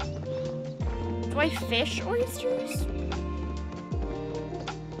 Do I fish oysters?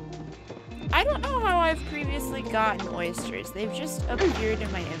 I don't know how I've previously gotten oysters. They've just appeared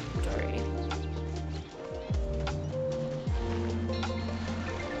in my inventory.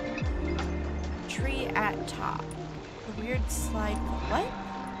 Tree at top. A weird slide. What?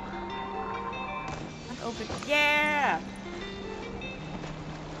 Unopened. Yeah!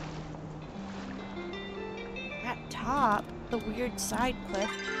 At top, the weird side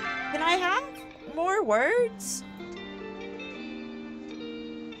cliff. Can I have more words?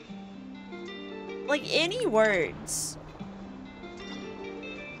 Like, any words.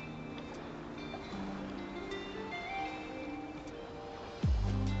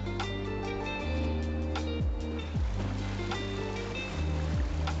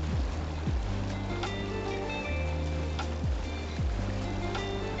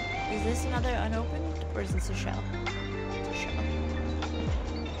 Is this another unopened, or is this a shell? It's a shell.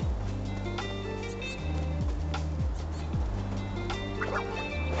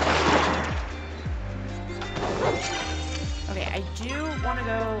 Okay, I do want to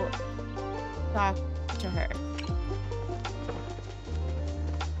go talk to her.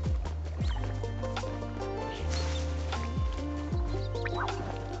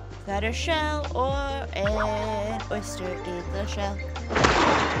 Is that a shell or an oyster in the shell?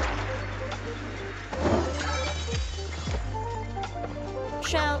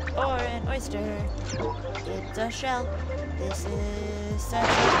 Shell or an oyster? It's a shell. This is such a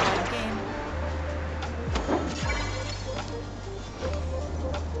fun game.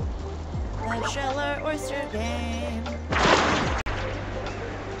 The shell or oyster game.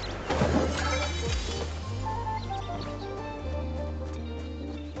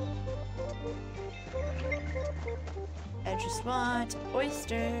 just want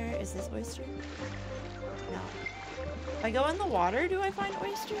oyster. Is this oyster? No. If I go in the water, do I find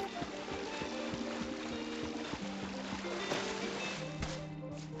oyster?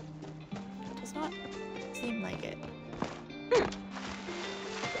 Does not seem like it.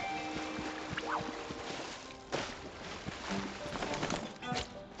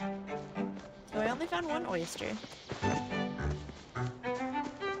 So I only found one oyster.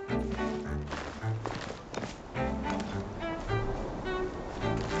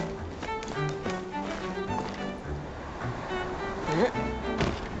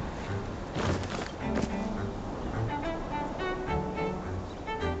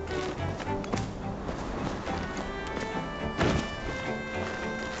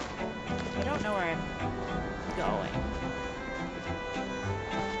 I don't know where I'm going.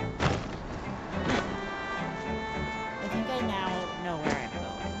 I think I now know where I'm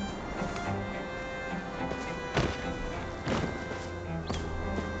going.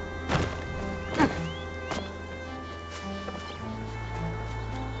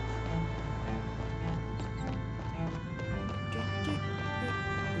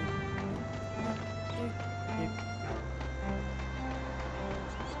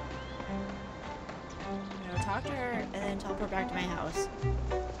 I'm gonna talk to her and then teleport back to my house.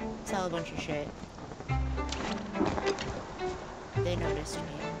 Sell a bunch of shit. They noticed me.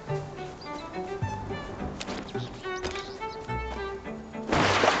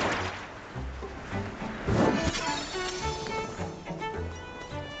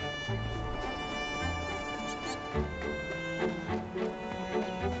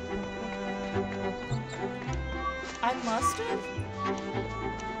 I must have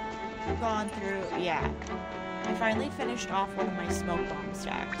gone through, yeah. I finally finished off one of my smoke bomb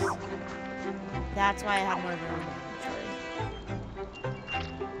stacks. That's why I had more room in my inventory.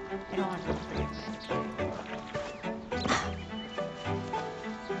 I don't want room for your inventory.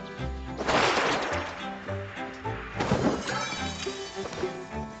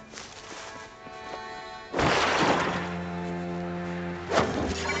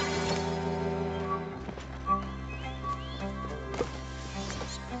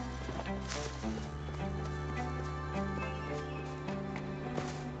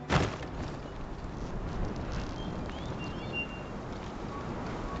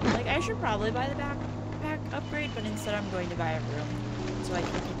 I should probably buy the backpack upgrade, but instead I'm going to buy a room so I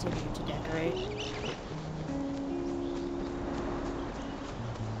can continue to decorate.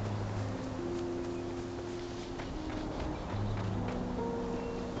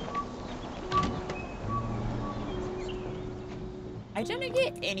 I didn't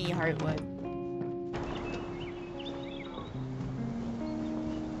get any heartwood.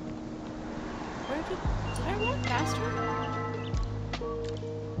 Where did I walk past her?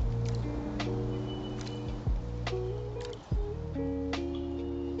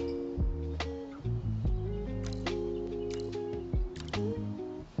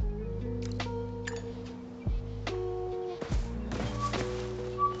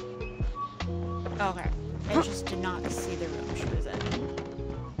 Okay. I just did not see the room she was in.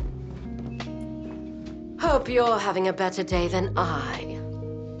 Hope you're having a better day than I.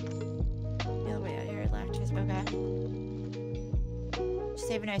 The other way out here, lactose. Okay.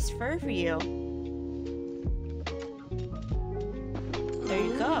 Save a nice fur for you. There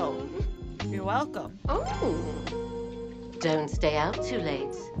you go. You're welcome. Oh. Don't stay out too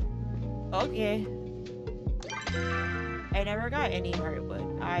late. Okay. I never got any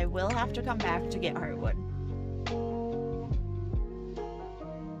heartwood. I will have to come back to get heartwood.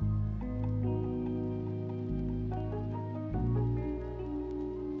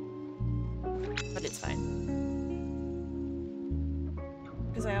 But it's fine.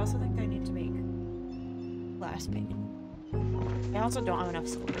 Because I also think I need to make glass pane. I also don't have enough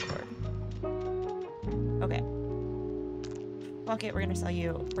silver cord. Okay. Fuck it, we're gonna sell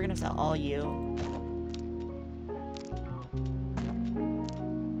you. We're gonna sell all you.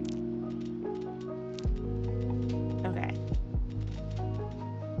 Okay.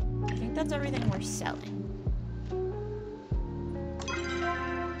 I think that's everything we're selling.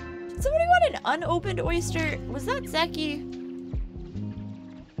 Did somebody want an unopened oyster? Was that Zeki?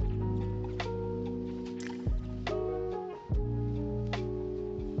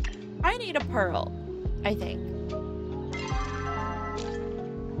 I need a pearl, I think.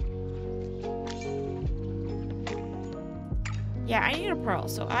 Yeah, I need a pearl,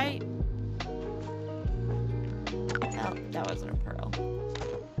 so I... No, that wasn't a pearl.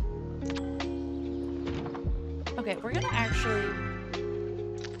 Okay, we're gonna actually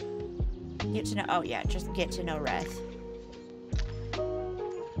get to know... Oh, yeah, just get to know Reth.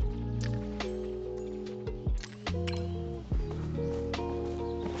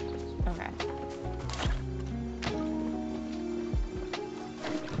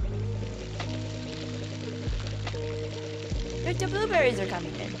 Perfect, the blueberries are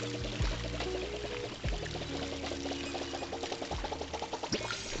coming in.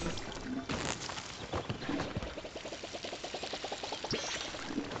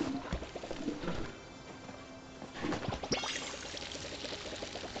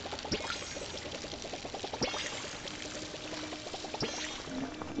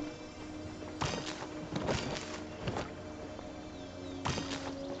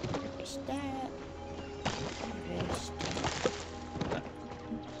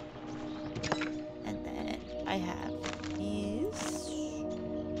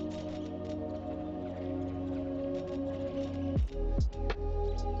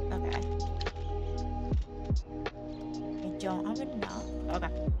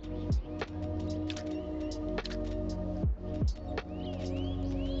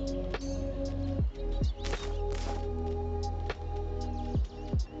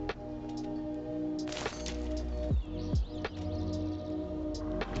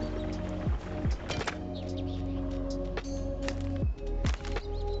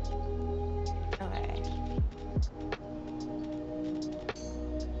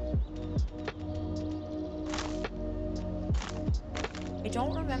 I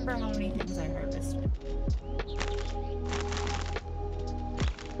don't remember how many things I harvested.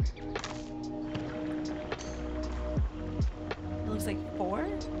 It looks like 4?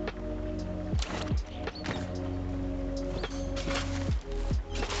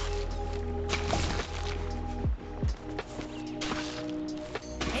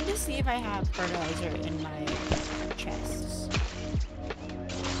 I need to see if I have fertilizer in my chests.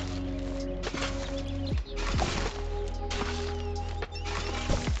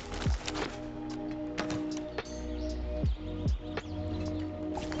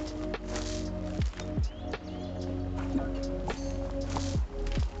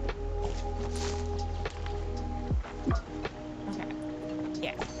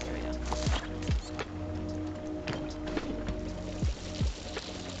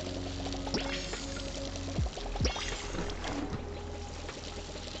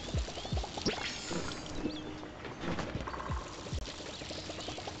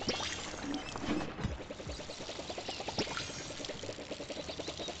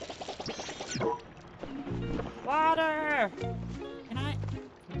 Water! Can I?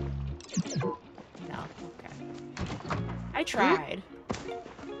 No, okay. I tried.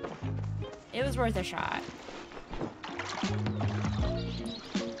 It was worth a shot.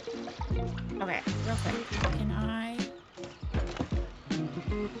 Okay, real quick. Can I?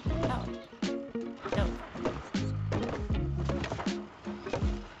 Oh. No.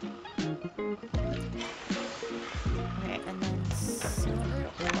 Okay, and then silver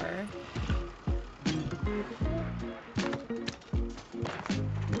ore.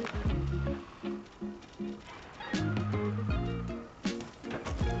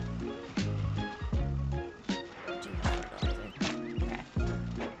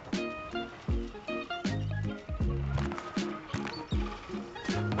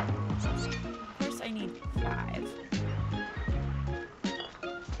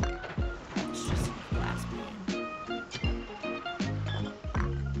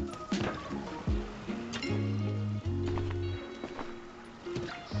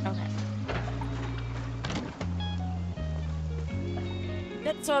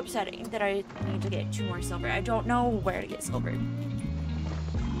 That's so upsetting that I need to get 2 more silver. I don't know where to get silver.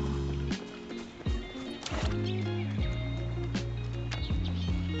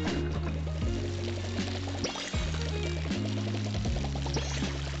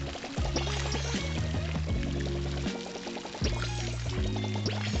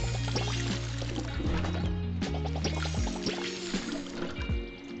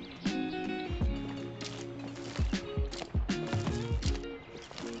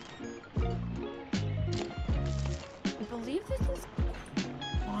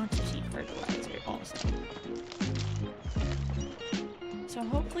 So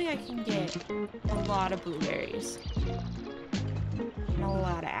hopefully I can get a lot of blueberries and a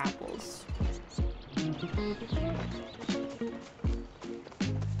lot of apples.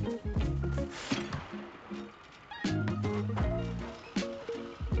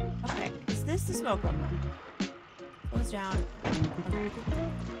 Okay, is this the smoke room? Close down. Okay.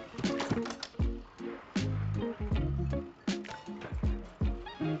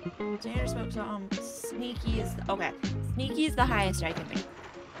 Standard smoke zone. Sneaky is okay. Sneaky is the highest I can make.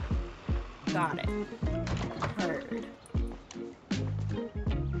 Got it. Heard.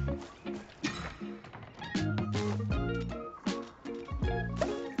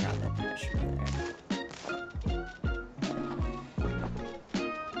 Got that fish right there.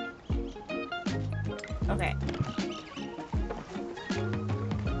 Okay.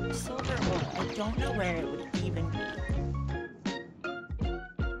 don't know where it would even be.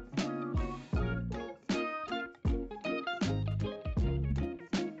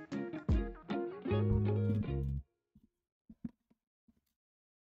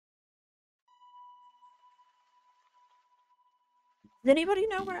 Does anybody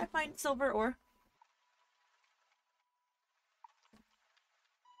know where I find silver ore?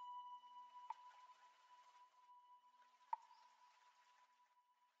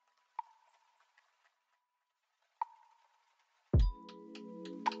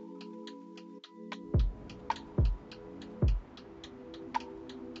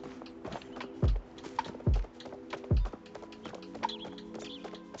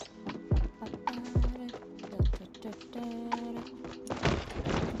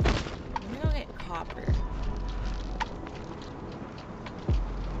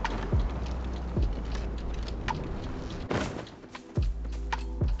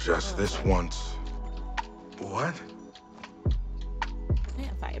 Just this once. What?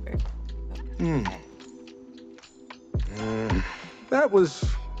 Plant fiber. That was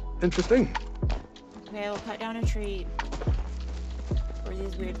interesting. Okay, we'll cut down a tree. Or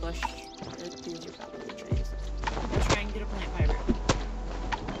these weird bush. These are probably the trees. Let's try and get a plant fiber.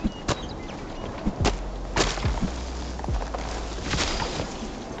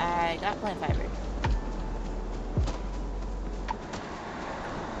 I got plant fiber.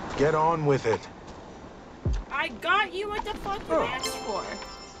 Get on with it. I got you what the fuck you asked for.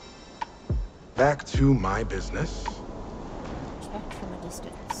 Back to my business. Respect from a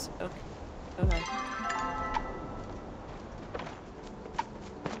distance. Okay. Okay.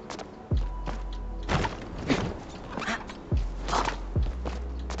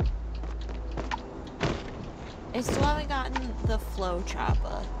 I still haven't gotten the flow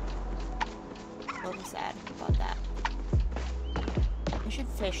chopper. A little sad about that. I should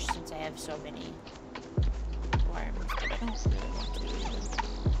fish since I have so many worms, but I don't really want to either.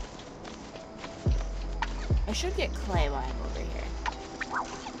 I should get clay while I'm over here.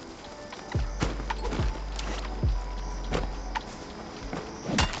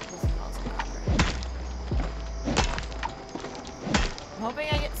 I'm hoping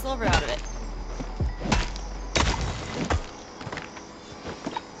I get silver out of it.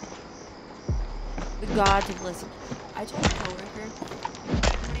 The gods have listened. I told a coworker,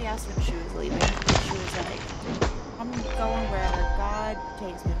 somebody asked when she was leaving, and she was like, I'm going wherever God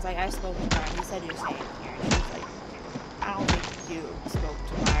takes me. It's like, I spoke to God. He said you're staying here. And she was like, I don't think you spoke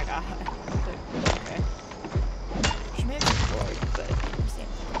to my God. I was like, okay. She may have been bored, but at the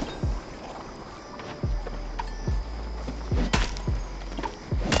same time.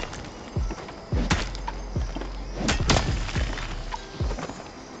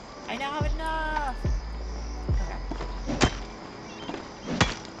 I now have enough! Okay.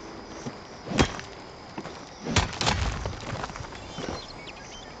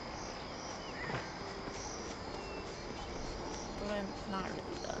 But I'm not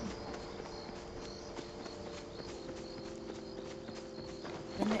really done.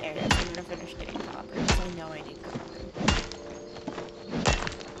 I'm in the area, so I'm gonna finish getting copper, because I know I need copper.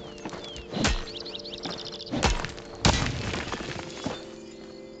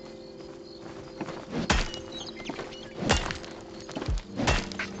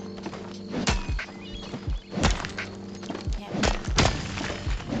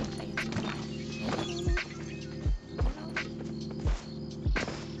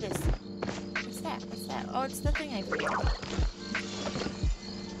 Oh, it's the thing I forget.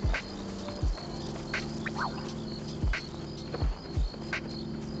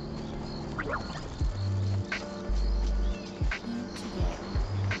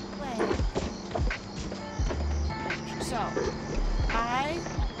 So, I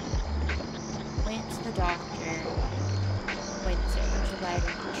went to the doctor Wednesday, which is why I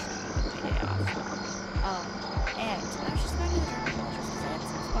didn't my day off. And I was just going to the dermatologist because I had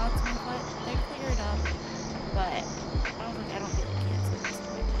some spots on my foot. They cleared up, but I don't feel like cancel this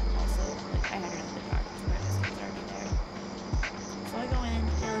appointment. Also, like, I had another doctor's appointment, so it's already there. So I go in,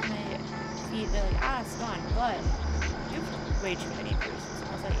 they look at my feet, they're like, it's gone, but you have way too many bruises.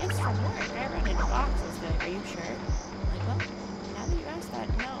 I was like, it's from work. I run into boxes. They're like, are you sure? I'm like, well, now that you asked that,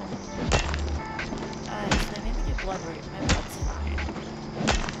 no. So they made me do blood work. My blood's fine.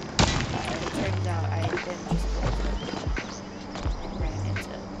 It turns out I didn't just and ran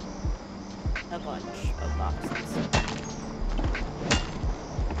into a bunch of boxes.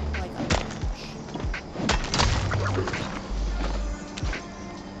 Like a bunch.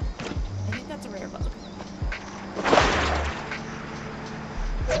 I think that's a rare bug.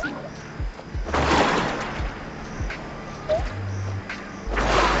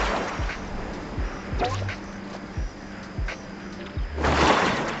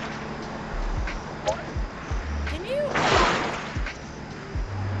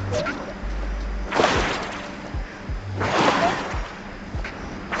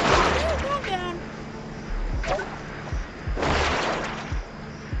 Calm down.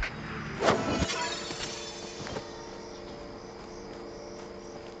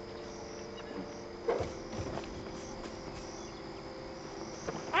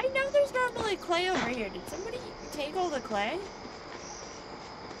 I know there's normally clay over here. Did somebody take all the clay?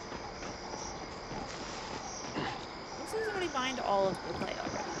 Looks like somebody mined all of the clay already.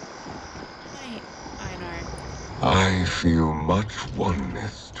 I know. I feel much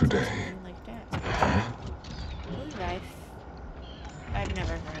oneness today. Like that. Blue life. I've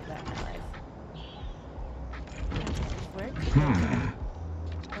never heard of that in my life. Work?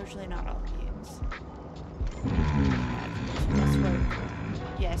 Fortunately, not all games. Must work.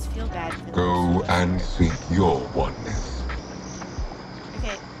 Yes, feel bad for Go and seek your oneness.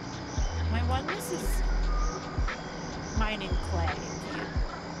 Okay. My oneness is mining clay.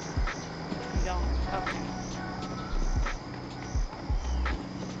 You don't. Okay.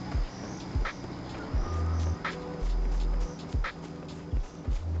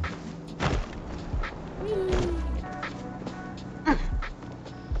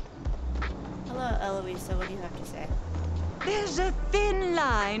 Hello, Eloisa. What do you have to say? There's a thin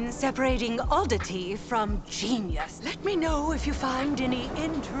line separating oddity from genius. Let me know if you find any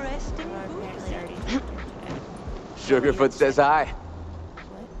interesting books. Sugarfoot says hi.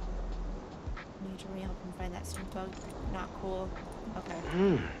 What? Need to help him find that stink bug. Not cool. Okay.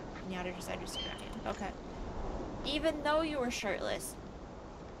 Nyada decided to sit around you. Okay. Even though you were shirtless,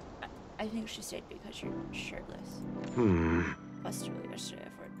 I think she stayed because you're shirtless. Plus, you were yesterday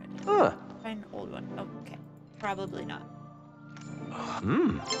for it. Huh. Find an old one. Oh, okay. Probably not. Oh,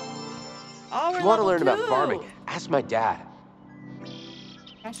 If you we're want to learn level about 2. farming, ask my dad.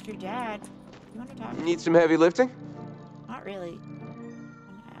 Ask your dad. You want to talk? Need some heavy lifting? Not really.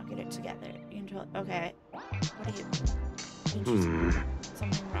 I'll get it together. You can tell. Okay. What are you?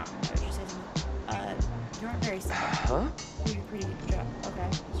 Something wrong. I was just saying. You aren't very sad. Huh? You're pretty good. Okay.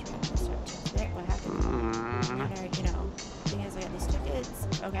 Let's start to bit. What happened? You know. Thing is, I got these tickets.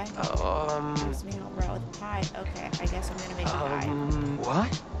 Okay. Just me out raw with pie. Okay. I guess I'm gonna make a pie.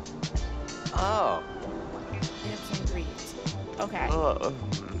 What? Oh. We have some ingredients. Okay.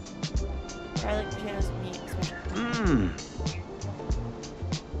 Garlic, potatoes, meat, especially.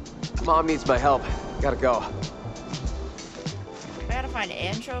 Mom needs my help. Gotta go. I gotta find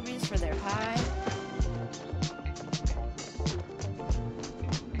anchovies for their pie.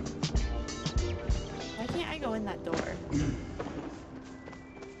 Why can't I go in that door?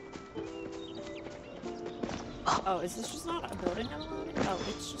 Oh, is this just not a building I'm allowed in? Oh,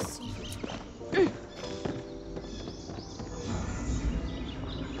 it's just seafood.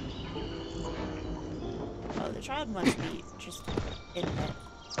 Oh, the child must be just in the den.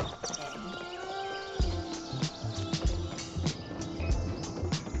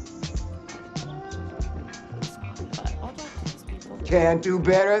 I'll talk to these people. Can't do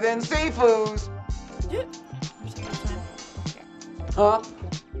better than seafoods. Huh?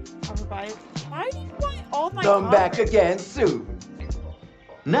 Everybody, why do you want all my Come back covers? again soon.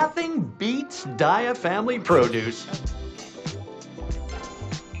 Nothing beats Dia family produce.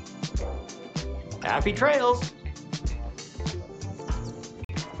 Happy trails.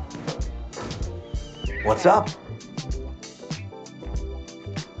 What's up?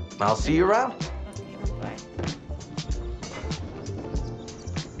 I'll see you around. Okay, bye.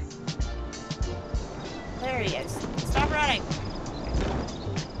 There he is. Stop running.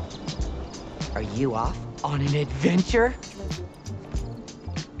 Are you off on an adventure?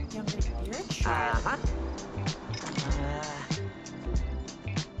 You're a child.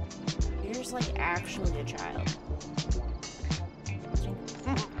 You're just like actually a child.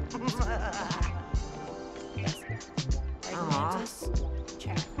 Yes. Atlantis.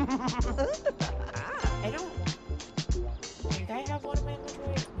 Chat. I don't think I have one of my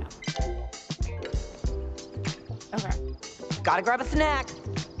inventory. No. Okay. Gotta grab a snack.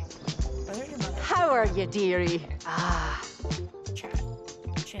 Oh, there's your mother. How are you, dearie? Chat.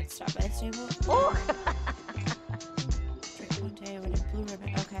 Can't stop by the stable. Oh. Drink one day with a blue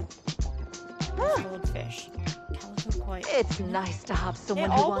ribbon. Okay. Goldfish. Calico koi. It's nice to have They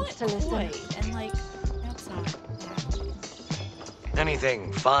someone who all wants to want listen. koi, and like, that's not happening.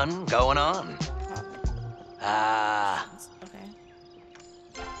 Anything fun going on? Okay.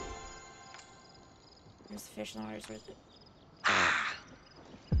 There's the fish and water's worth it.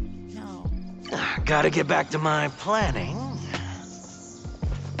 No. Gotta get back to my planning.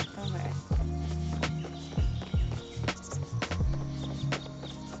 Okay.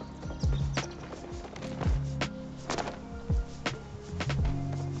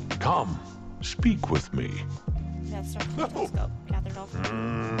 come, speak with me. Yeah, start with the telescope. Gathered all from you.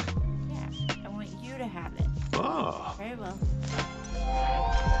 Yeah, I want you to have it. Ah. Very well.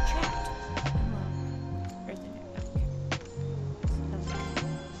 Trapped. Earth in it. Okay.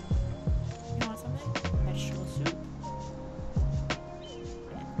 You want something? Vegetable soup?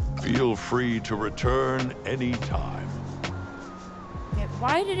 Feel free to return anytime. Okay,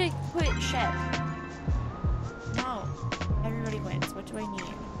 why did it quit Shep? No. Everybody wins. What do I need?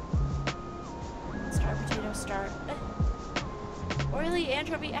 Star potato, star. Oily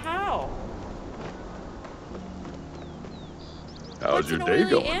anchovy. How? How's your an day oily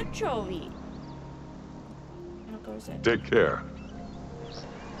going? Anchovy? How goes it? Take care.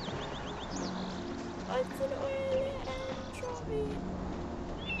 What's an oily anchovy?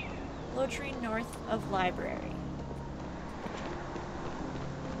 Low tree north of library.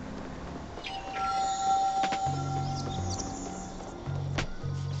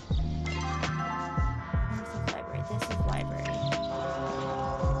 North of library. This is library.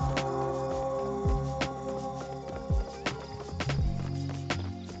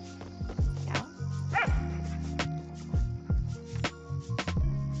 Cow?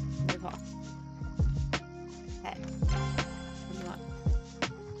 Your paw. Hey. What do you want?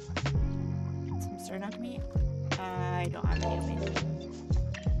 Some Sernok meat? I don't have any of me.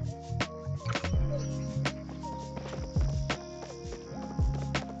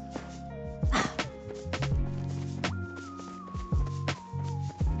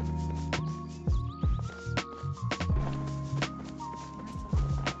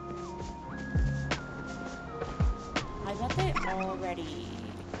 I bet they already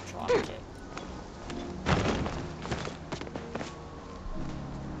dropped it.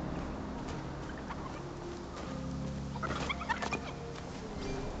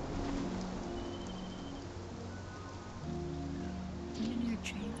 Engineer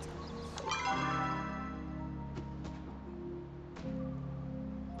chains.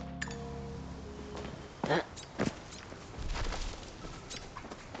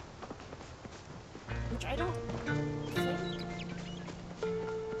 Which I don't think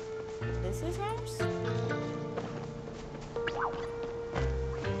this is his house.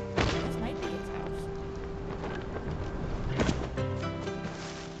 This might be his house.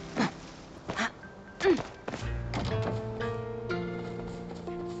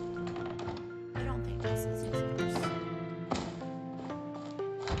 I don't think this is his house.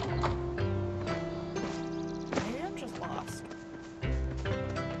 Maybe I'm just lost.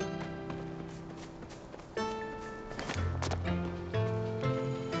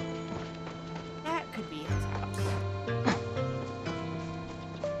 That could be his house.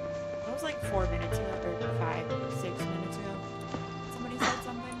 That was like 4 minutes ago, or 5, 6 minutes ago. Somebody said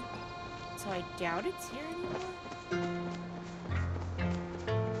something. So I doubt it's here anymore.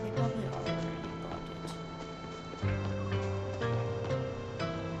 They probably already bought it.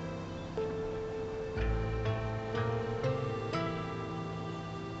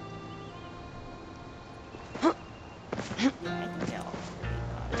 Yeah, I think they already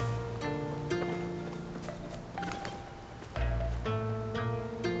bought it.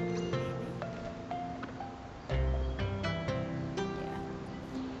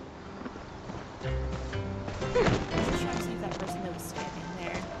 I was just trying to see if that person that was standing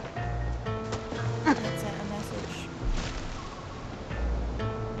there had sent a message.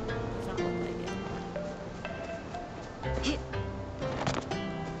 Does not look like it.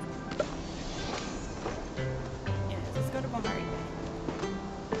 Yeah, let's go to Bahari then.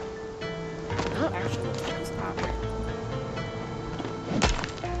 Actually, let's take this copper.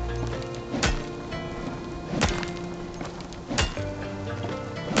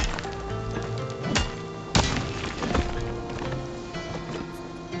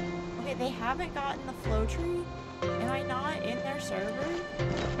 Okay, they haven't gotten the flow tree. Am I not in their server?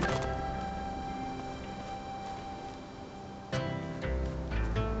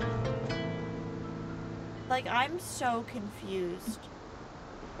 Like, I'm so confused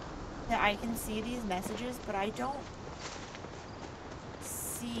that I can see these messages, but I don't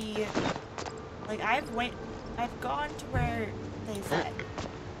see, like, I've gone to where they said.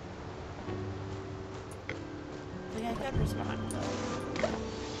 Like, I could respond, though.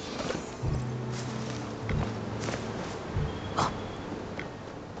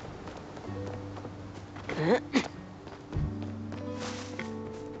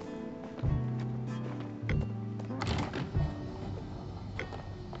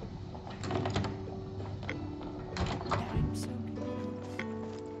 I'm so confused.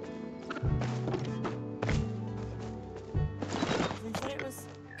 They said it was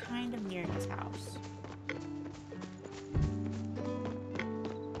kind of near his house.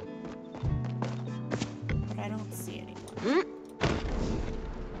 Sometimes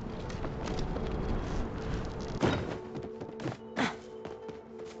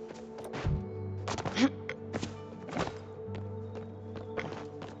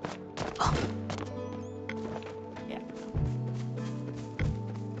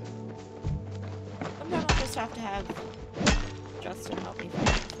I'll just have to have Justin help me find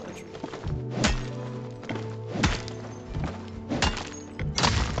the poetry.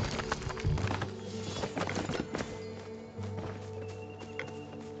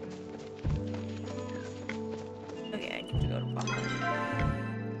 Okay, I need to go to Palia.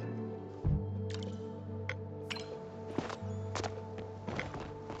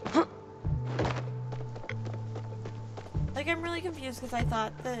 Like, I'm really confused because I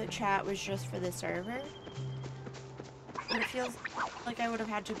thought the chat was just for the server. But it feels like I would have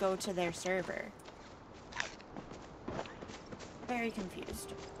had to go to their server. Very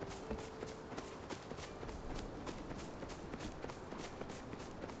confused.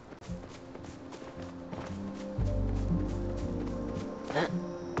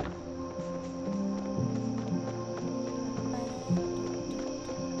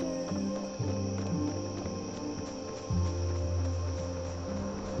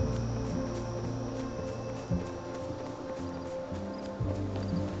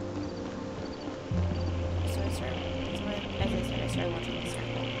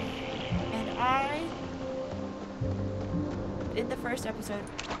 In the first episode,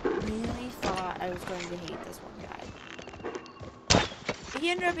 really thought I was going to hate this one guy.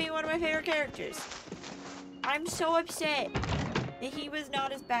 He ended up being one of my favorite characters. I'm so upset that he was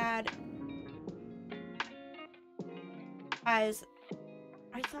not as bad as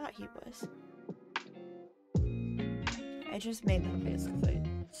I thought he was. I just made that face because I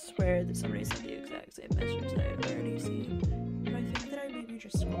swear that somebody sent the exact same message that I've already seen. But I think that I maybe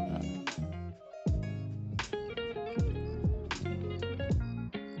just scrolled up.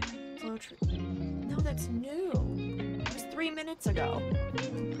 No, that's new. It was 3 minutes ago.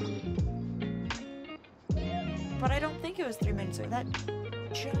 But I don't think it was 3 minutes ago. That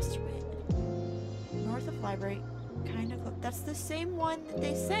just went north of library. Kind of. That's the same one that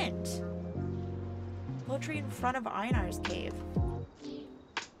they sent. Poetry in front of Einar's cave.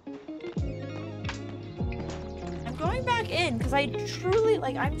 I'm going back in because I truly,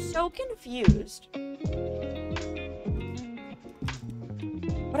 like, I'm so confused.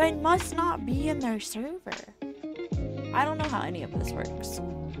 But I must not be in their server. I don't know how any of this works.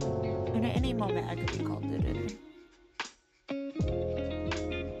 And at any moment I could be called to dinner.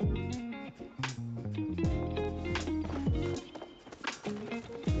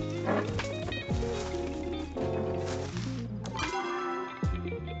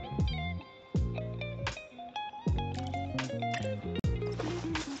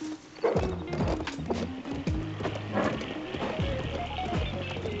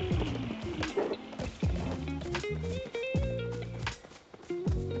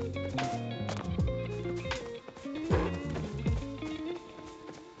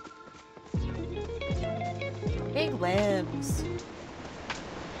 Big limbs.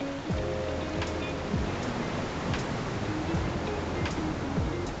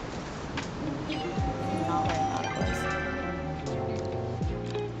 Not where I thought it was.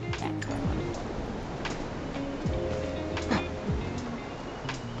 Back to where it's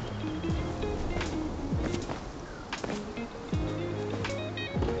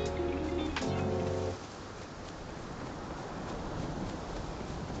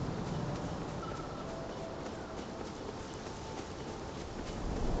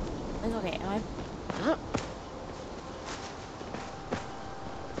okay.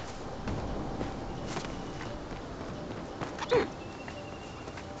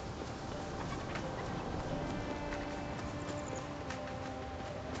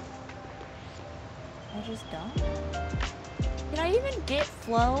 I just don't. Can I even get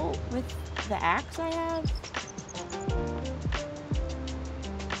flow with the axe I have?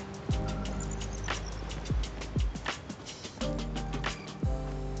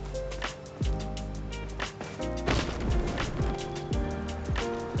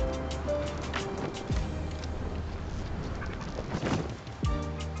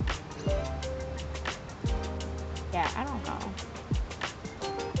 Yeah, I don't know.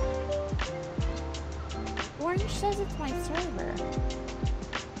 Orange says it's my server.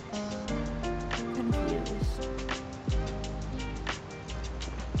 Confused.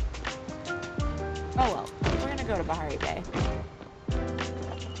 Oh well, we're gonna go to Bahari Bay.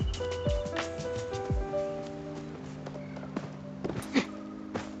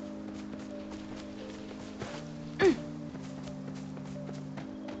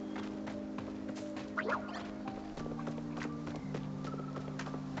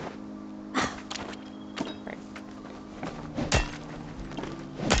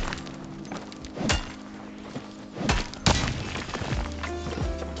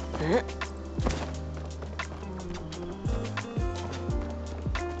 How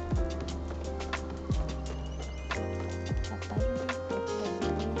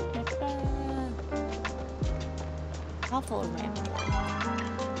full is my inventory?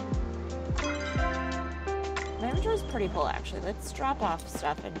 My inventory is pretty full, actually. Let's drop off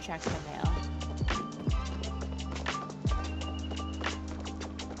stuff and check the mail.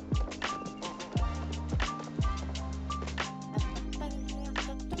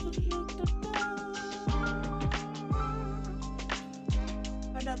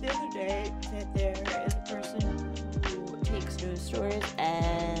 Found out the other day that there is a person who takes news stories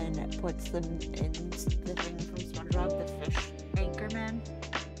and puts them in the thing from SpongeBob, the fish anchorman.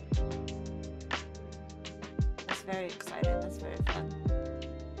 That's very exciting. That's very fun.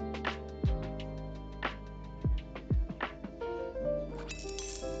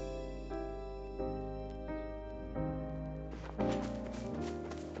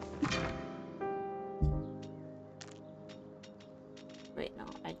 Wait, no,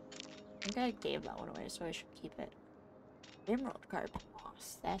 I think I gave that one away, so I should keep it. Emerald card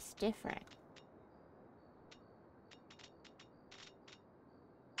boss. That's different.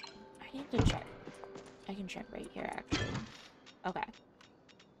 I need to check. I can check right here, actually. Okay.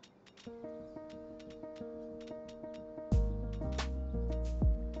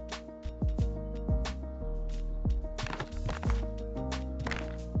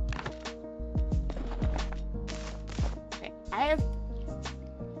 Okay, I have...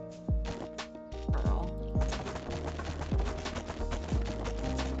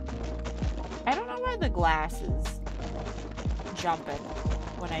 I don't know why the glass is jumping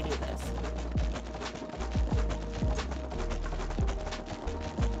when I do this.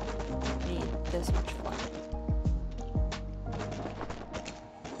 I need this much fun.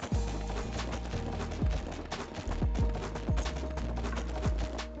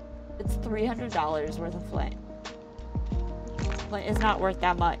 It's $300 worth of flint. Flint is not worth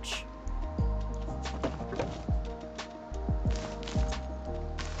that much.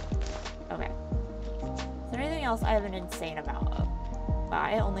 Else I have an insane amount of, but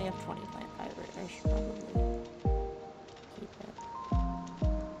I only have 20 plant fiber. I should probably keep it.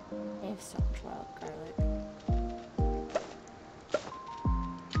 I have so much wild garlic.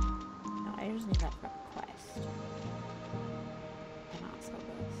 No, I just need that for a quest. Cannot sell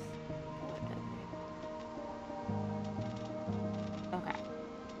this. Okay.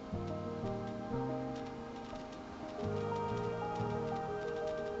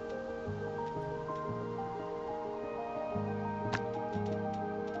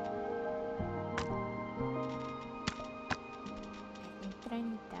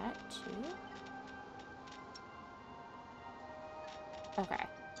 Okay.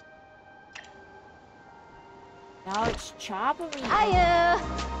 Now it's chopper meat. Hiya!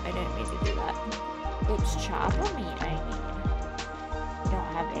 I didn't mean to do that. It's chopper meat I need. I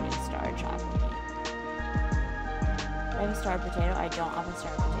don't have any star chopper meat. I have a star potato. I don't have a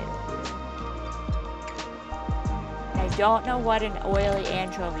star potato either. And I don't know what an oily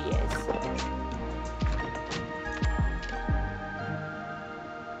anchovy is.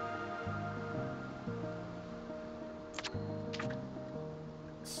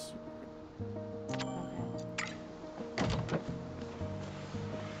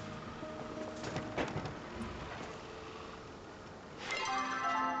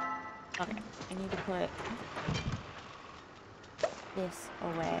 Okay, I need to put this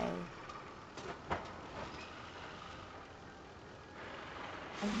away.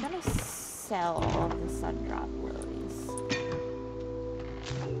 I'm gonna sell all of the sundrop lilies.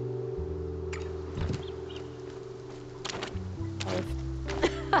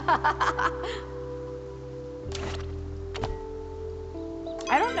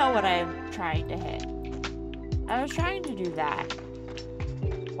 I don't know what I'm trying to hit. I was trying to do that.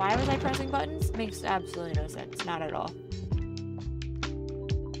 Why was I pressing buttons? Makes absolutely no sense. Not at all.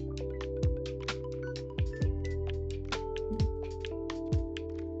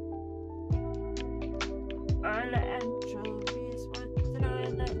 All the anchovies, what's an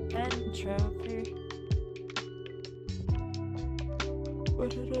island anchovy?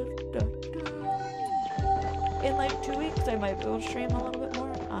 In like 2 weeks, I might be able to stream a little bit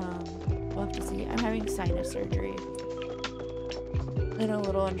more. We'll have to see. I'm having sinus surgery in a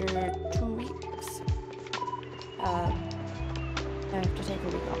little under 2 weeks. I have to take a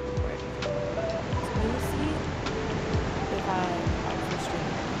week off of work. So we'll see if I'm up for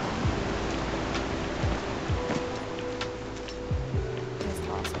streaming. It's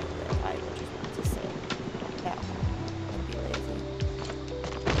possible that I will just want to sit at home and be lazy.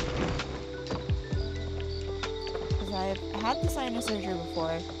 Because I had the sinus surgery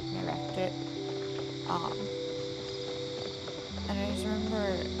before, and I wrecked it. And I just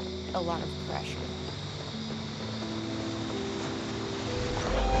remember a lot of pressure.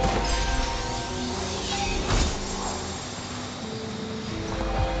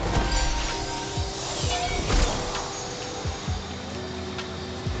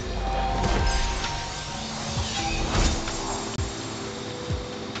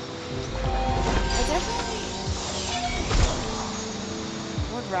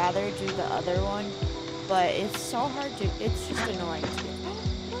 Rather do the other one, but it's so hard to, it's just annoying to get.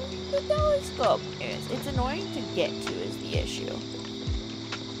 Oh, the telescope! It's annoying to get to is the issue.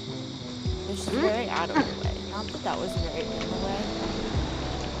 It's just very out of the way. Not that that was very in the way.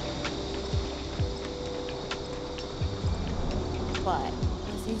 But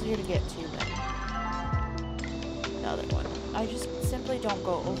it's easier to get to than the other one. I just simply don't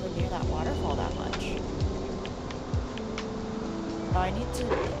go over near that waterfall that much. I need to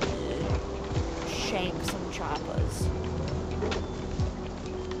shank some choppas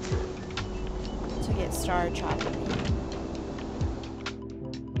to get star chopping.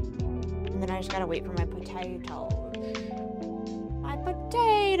 And then I just gotta wait for my potatoes. My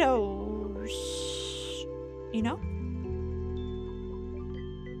potatoes! You know?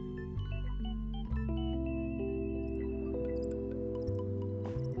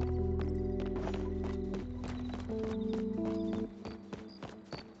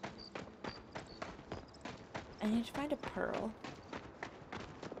 I need to find a pearl.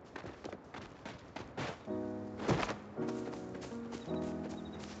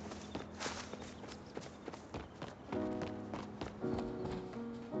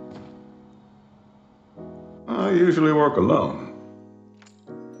 I usually work alone.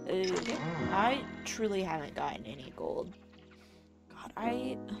 I truly haven't gotten any gold. God,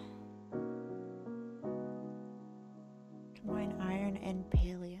 combine iron and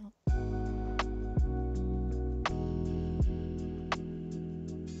paleo.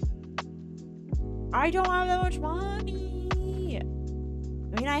 I don't have that much money. I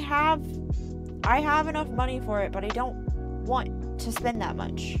mean, I have enough money for it, but I don't want to spend that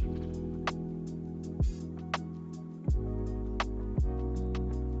much.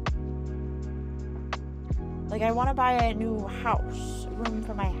 Like, I want to buy a new house, a room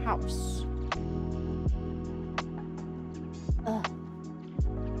for my house. Ugh.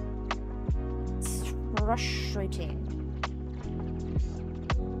 It's frustrating.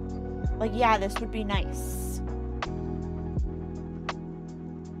 Like, yeah, this would be nice.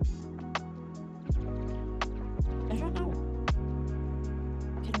 I don't know.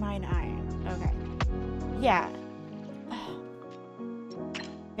 Can mine iron. Okay. Yeah.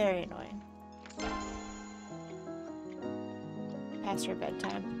 Very annoying. Past her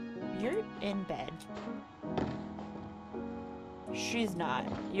bedtime. You're in bed. She's not.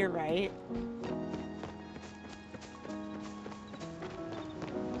 You're right.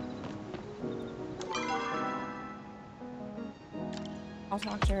 I'll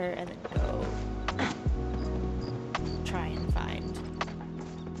talk to her and then go try and find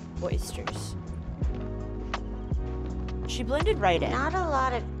oysters. She blended right in. Not a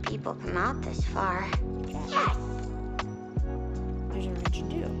lot of people come out this far. Yes! There's a ridge to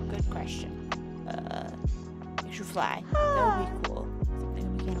do. Good question. You should fly. That would be cool. Something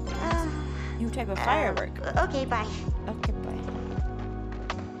mechanical. New type of firework. Okay, bye. Okay, bye.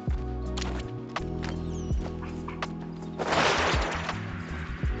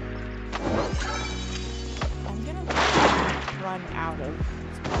 Run out of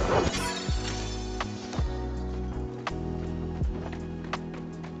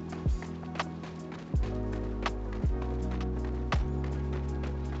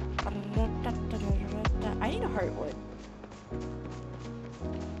I need a heartwood.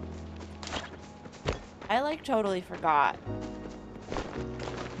 I like totally forgot.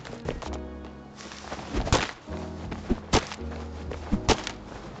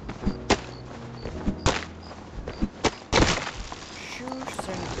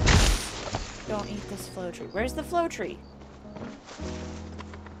 Don't eat this flow tree. Where's the flow tree?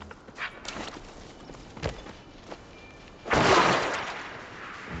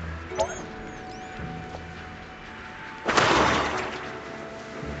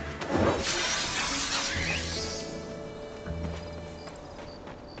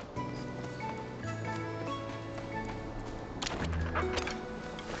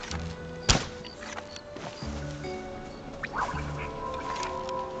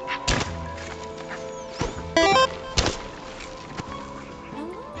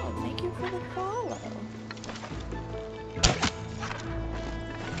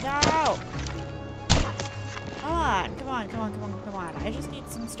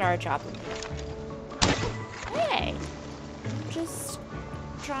 star chopping. Hey! I'm just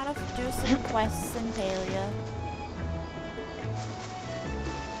trying to do some quests in Palia.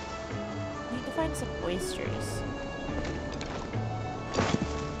 Need to find some oysters.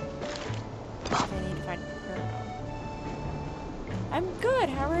 I need to find pearl. I'm good,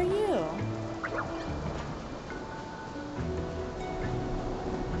 how are you?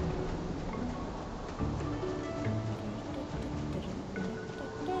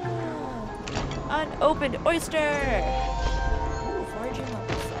 Unopened oyster! Ooh, foraging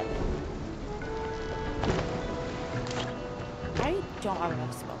level 7. I don't have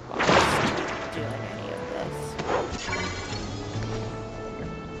enough smoke bombs to be doing any of this.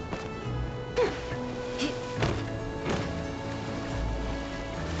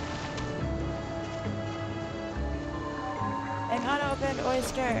 An unopened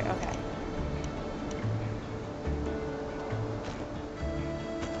oyster! Okay.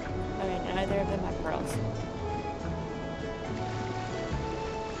 Okay, neither of them have pearls.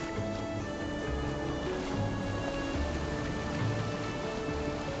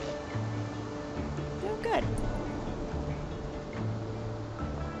 Doing good.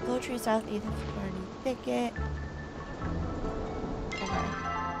 Low tree southeast of Thorny Thicket. Okay.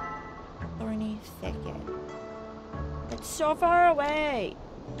 Thorny Thicket. It's so far away!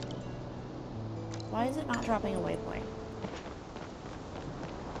 Why is it not dropping a waypoint?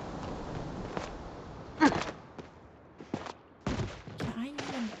 Can I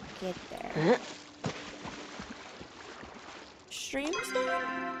even get there? Stream's doing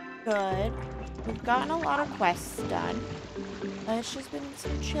good. We've gotten a lot of quests done. It's just been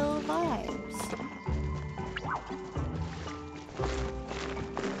some chill vibes.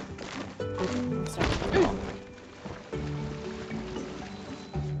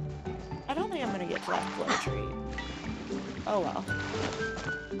 I don't think I'm gonna get to that flow tree. Oh well.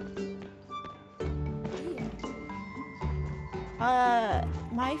 Yeah.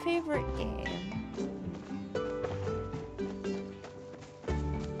 My favorite game.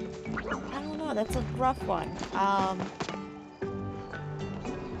 I don't know, that's a rough one.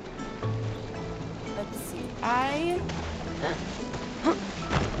 Let's see.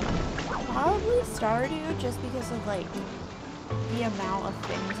 Probably Stardew just because of like the amount of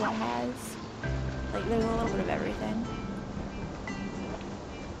things it has. Like there's a little bit of everything.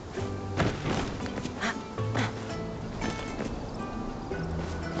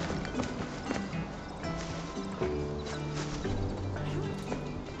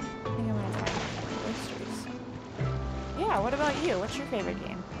 What about you? What's your favorite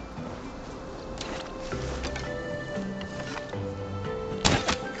game?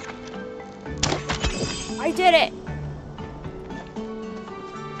 I did it!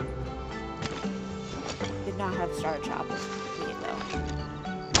 Did not have Star Chop with me though.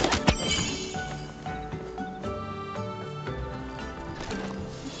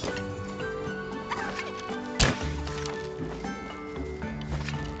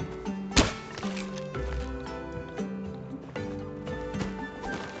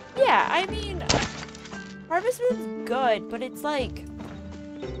 Yeah, I mean, Harvest Moon's good, but it's like,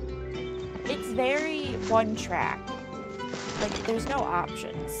 it's very one track. Like, there's no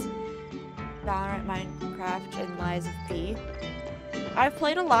options. Valorant, Minecraft, and Lies of P. I've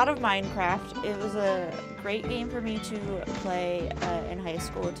played a lot of Minecraft. It was a great game for me to play in high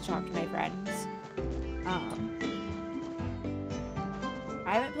school to talk to my friends.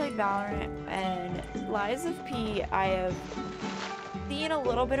 I haven't played Valorant, and Lies of P I have seen a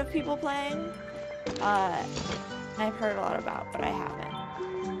little bit of people playing. I've heard a lot about, but I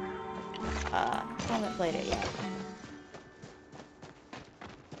haven't played it yet.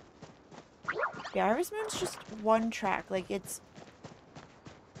 Yeah, Harvest Moon's just one track. Like, it's...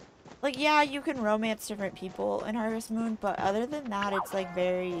 Like, yeah, you can romance different people in Harvest Moon, but other than that, it's, like,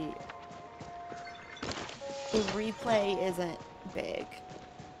 very... The replay isn't big.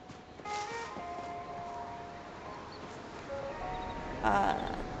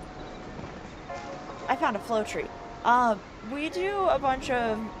 I found a flow tree. We do a bunch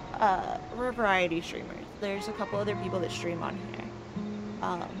of, we're variety streamers. There's a couple other people that stream on here.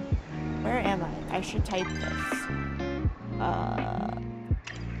 Where am I? I should type this.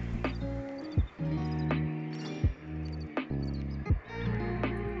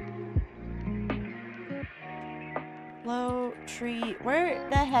 Flow tree. Where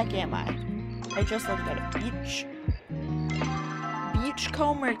the heck am I? I just looked at it.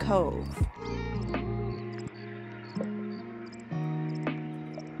 Beachcomber Cove.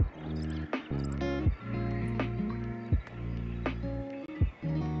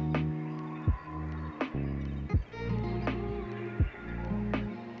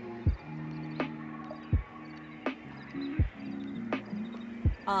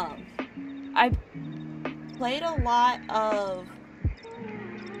 I played a lot of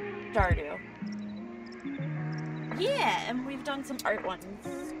Stardew. Yeah, and we've done some art ones.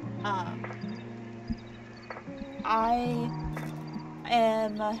 I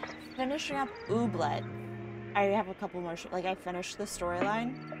am finishing up Ooblet. I have a couple more, like, I finished the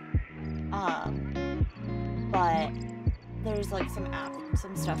storyline. But there's, like, some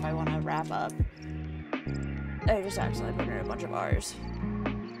stuff I want to wrap up. I just accidentally put in a bunch of R's.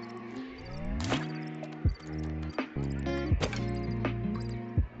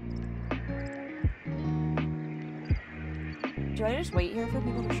 Do I just wait here for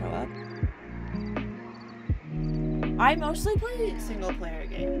people to show up? I mostly play single-player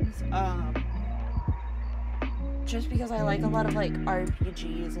games, just because I like a lot of, like,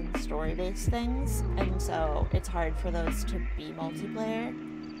 RPGs and story-based things, and so it's hard for those to be multiplayer.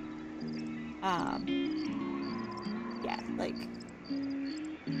 Yeah, like...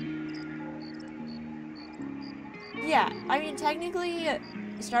 Yeah, I mean, technically,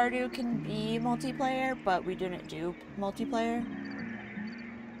 Stardew can be multiplayer, but we didn't do multiplayer.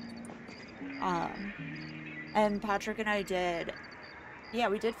 And Patrick and I did... Yeah,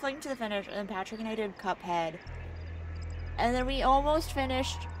 we did Fling to the Finish, and then Patrick and I did Cuphead. And then we almost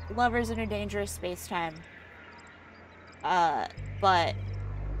finished Lovers in a Dangerous Space-Time. But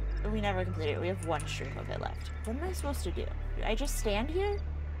we never completed it. We have one stream of it left. What am I supposed to do? Do I just stand here?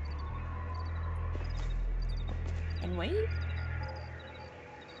 And wait?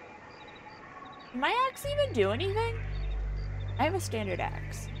 Did my axe even do anything? I have a standard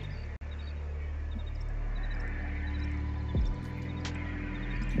axe.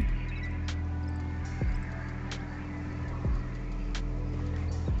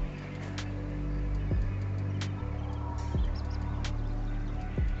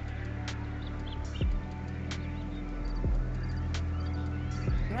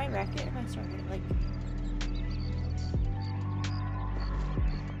 Do I wreck it if I start it? Like...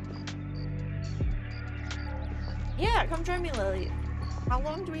 Yeah, come join me, Lily. How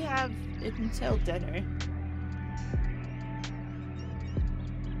long do we have until dinner?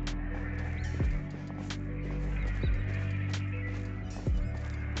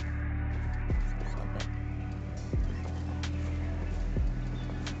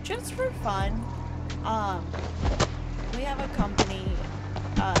 Just for fun, we have a company,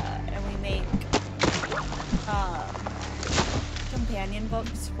 and we make, companion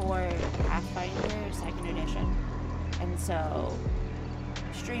books for Pathfinder 2nd edition. And so,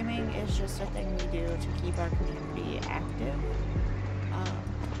 streaming is just a thing we do to keep our community active,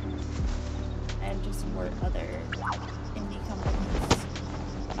 and to support other indie companies,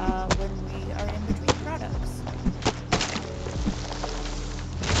 when we are in between products.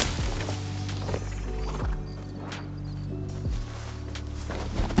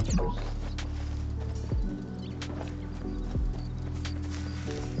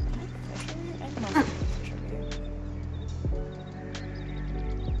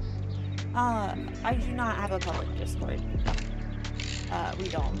 I do not have a public Discord. We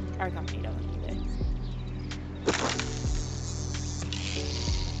don't. Our company doesn't either.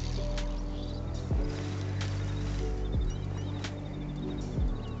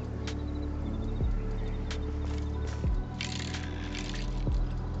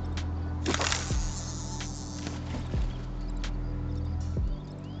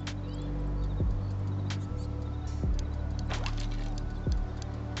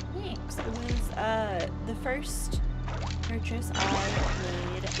 The first purchase I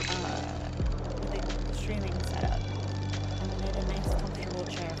made with the streaming setup. I wanted a nice comfortable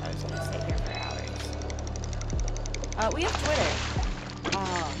chair if I was going to stay here for hours. We have Twitter.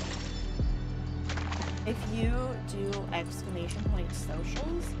 If you do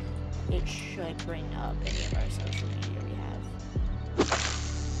 !socials, it should bring up any of our social media we have.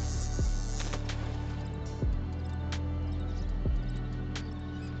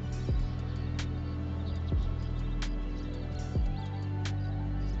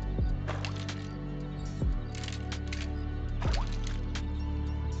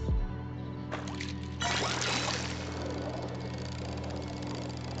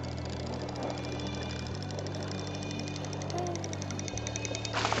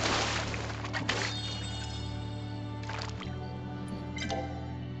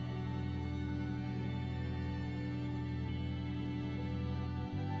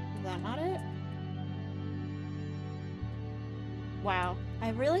 Not it? Wow, I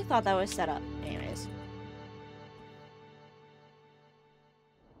really thought that was set up. Anyways.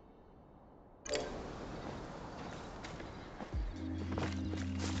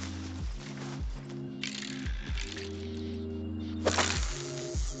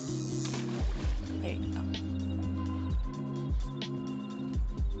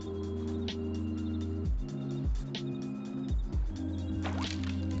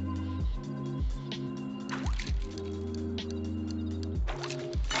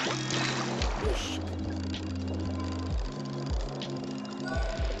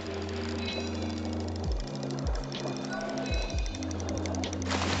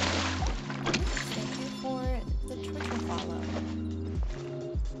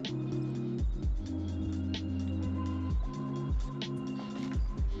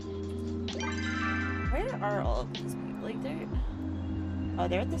 are all of these people? Like, they're... Oh,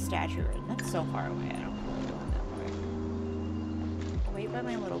 they're at the statue room. That's so far away. I don't really go that far. I'll wait by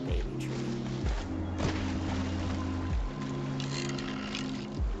my little baby tree.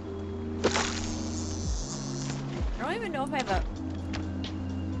 I don't even know if I have a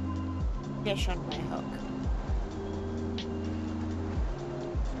fish on my hook.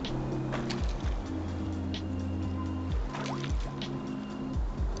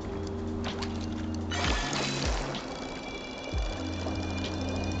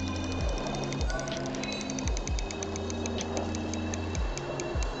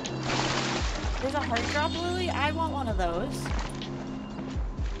 There's a heart drop lily? I want one of those.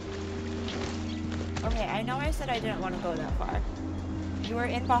 Okay, I know I said I didn't want to go that far. You were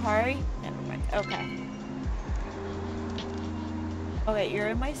in Bahari? Never mind. Okay. Okay, you're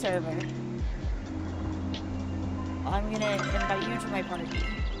in my server. I'm gonna invite you to my party.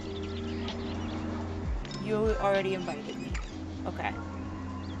 You already invited me. Okay.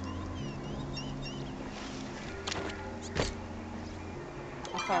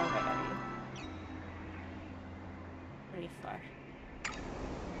 How far away are you? Pretty far.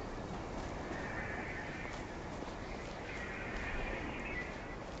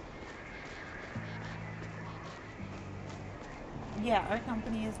 Yeah, our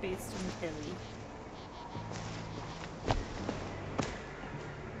company is based in Philly.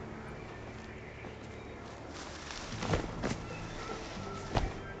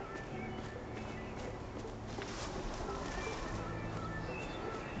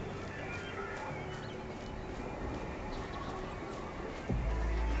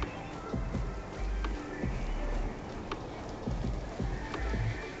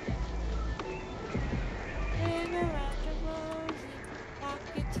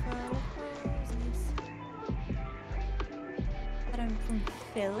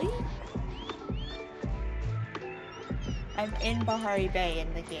 Philly? I'm in Bahari Bay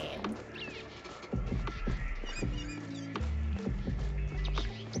in the game.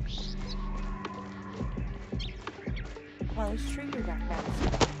 Wow, let's trigger backpacks.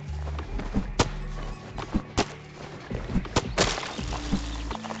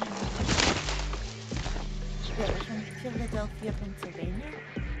 Yeah, we're from Philadelphia, Pennsylvania.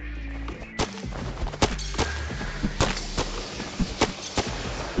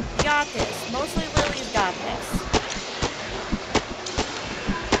 Got this. Mostly Lily's got this.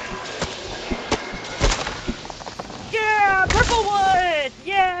 Yeah! Purple wood!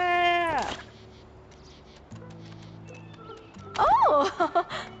 Yeah! Oh!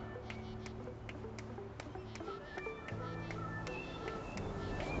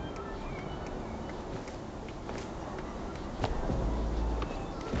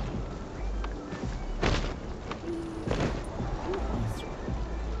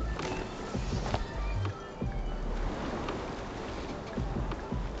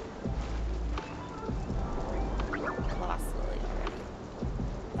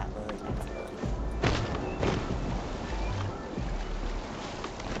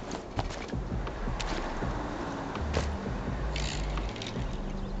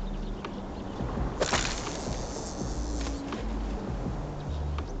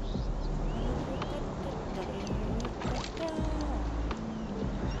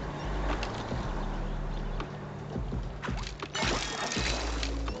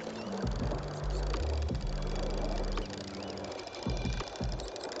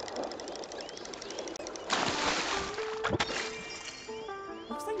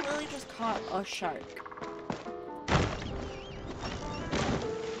 A shark.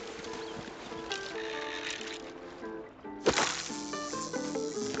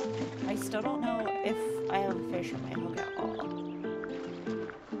 I still don't know if I have a fish on my hook at all.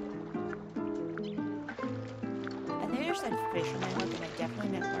 I think I just said fish on my hook and I definitely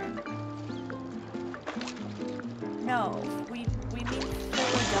meant worm. No, we mean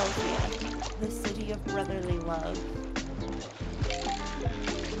Philadelphia, the city of brotherly love.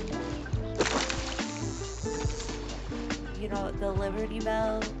 You know, the Liberty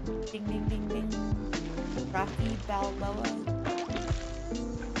Bell, ding ding ding ding, Rocky Balboa.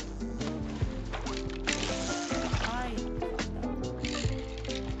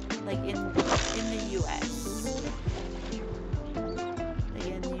 Like in the U.S. Like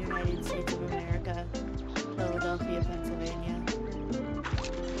in the United States of America, Philadelphia, Pennsylvania.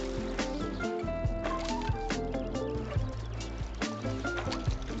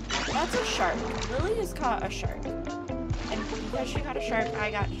 That's a shark. Lily just caught a shark. And because she got a shark,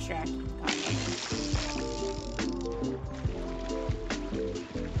 I got distracted.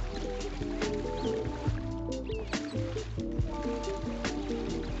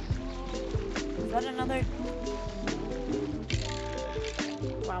 Is that another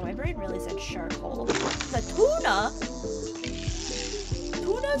Wow, my brain really said shark hole. The tuna?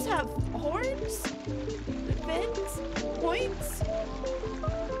 Tunas have horns? Fins? Points?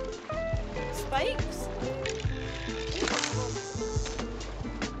 Spikes?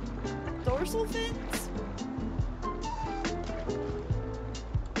 Dorsal fins?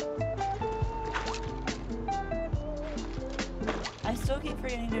 I still keep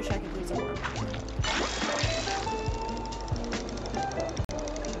forgetting to check if there's a worm.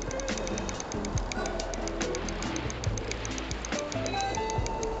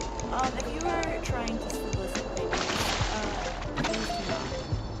 If you are trying to solicit things, please do not.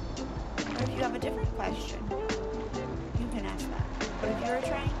 Or if you have a different question, you can ask that. But if you're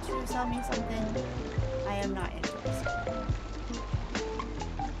trying to sell me something, I am not interested.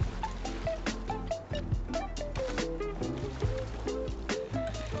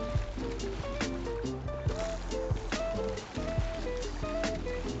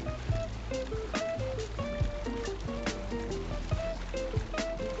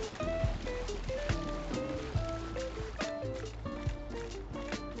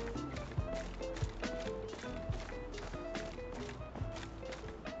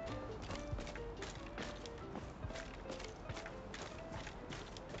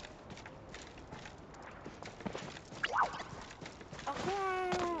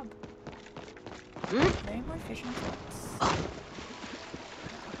 Any more fishing spots?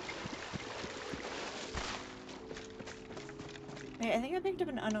 Wait, I think I picked up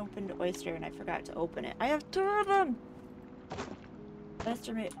an unopened oyster and I forgot to open it. I have 2 of them!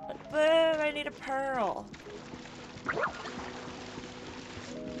 Estimate. Boo! I need a pearl. You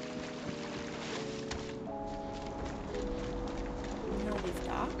know these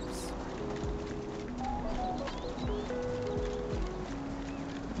docks?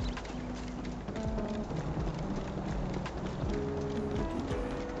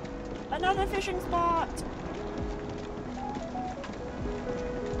 Another fishing spot!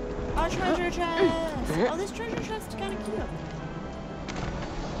 A treasure chest! Oh, this treasure chest is kind of cute.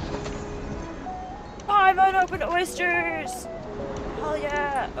 5 unopened oysters! Hell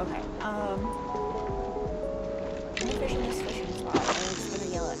yeah! Okay, I'm gonna fish in this fishing spot, and it's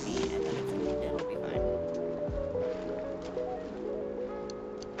gonna yell at me, and then it'll be fine.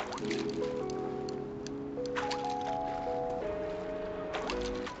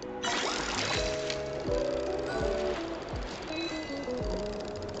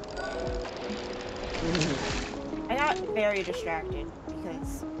 I got very distracted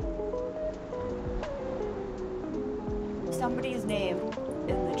because somebody's name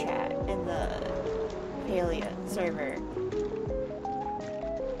in the chat, in the Palia server,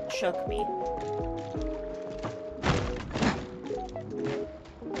 shook me.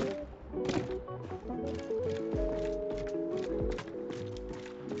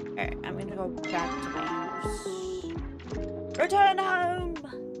 Alright, I'm gonna go back to my house. Return home!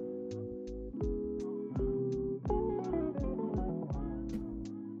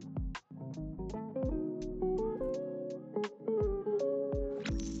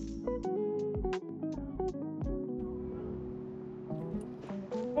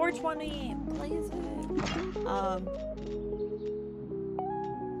 $4.20, blaze it.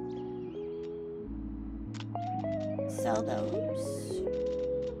 Sell those.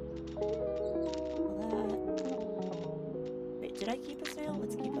 That. Wait, did I keep a snail?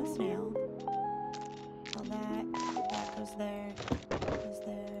 Let's keep a snail. Sell that. That goes there. Goes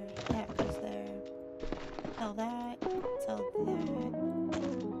there. That goes there. Sell that. Sell that.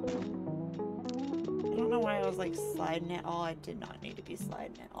 I don't know why I was like sliding it all. I did not need to be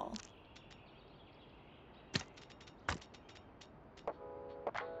sliding it all.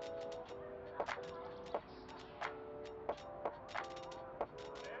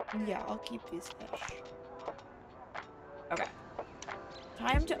 Yeah, I'll keep these fish. Okay.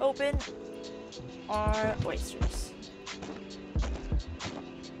 Time to open our oysters.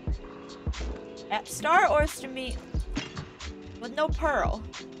 Star oyster meat with no pearl.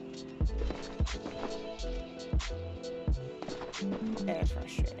 Very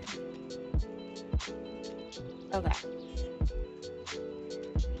frustrating. Okay.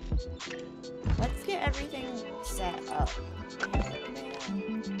 Let's get everything set up. Okay.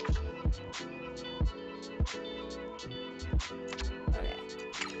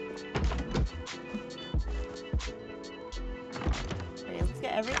 Okay, let's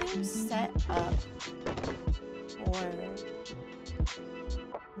get everything set up for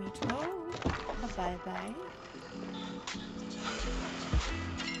me to go. Bye-bye.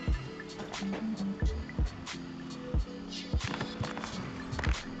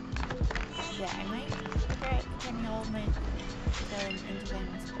 Yeah, I might regret turning all of my going into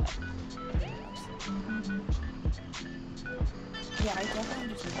things, but yeah, I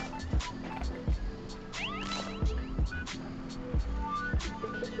definitely just need that.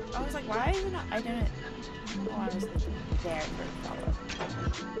 I was like, why isn't I didn't know I was there for follow.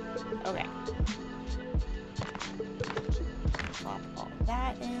 Okay. Plop all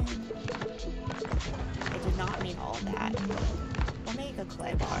that in. I did not mean all that. We'll make a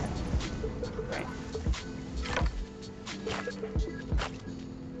clay bar. Right.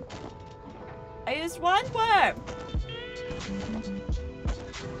 I used one worm!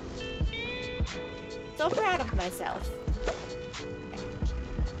 So proud of myself.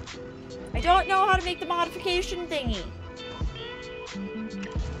 I don't know how to make the modification thingy.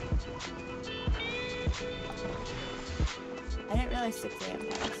 I didn't realize 6 a.m.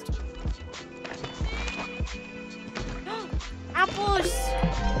 passed. Apples!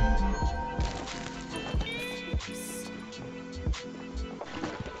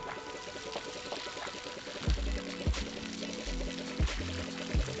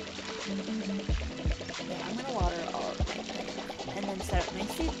 Yeah, I'm gonna water all of my things. And then set up my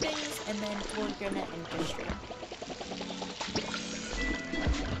seed things, and then we're gonna enter stream.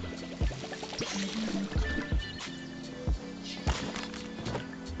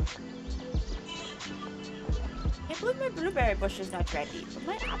 I believe my blueberry bush is not ready, but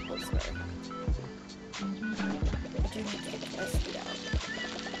my apples were. I do need to get a seed out.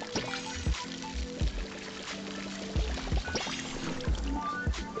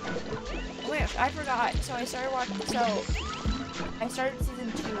 Oh wait, I forgot. So I started watching. So I started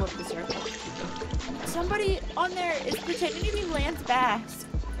season 2 of The Circle. Somebody on there is pretending to be Lance Bass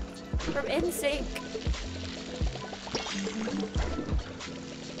from NSYNC.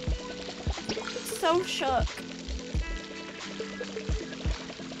 So shook.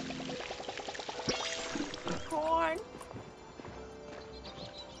 Corn.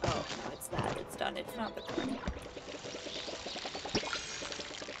 Oh, no, it's that. It's done. It's not the corn.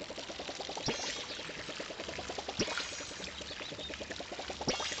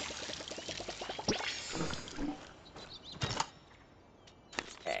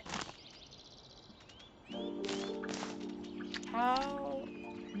 Okay. How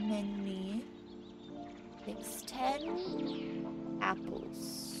many? It's 10 apples.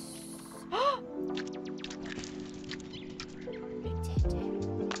 Ah!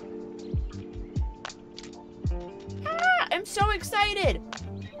 I'm so excited!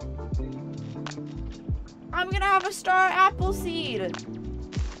 I'm gonna have a star apple seed!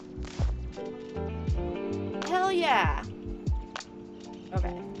 Hell yeah!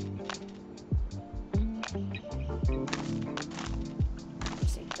 Okay.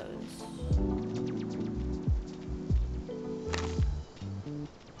 Just take those.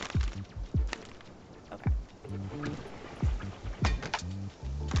 Okay.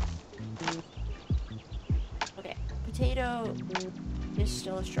 Okay. Potato is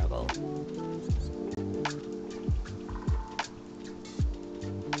still a struggle.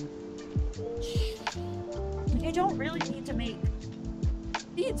 I don't really need to make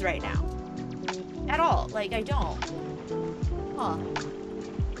seeds right now. At all. Like, I don't. Huh.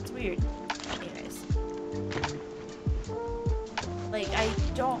 It's weird. Anyways. Like, I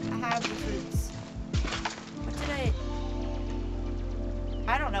don't have the fruits. What did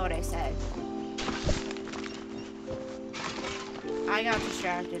I don't know what I said. I got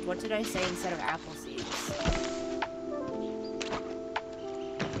distracted. What did I say instead of apple seeds?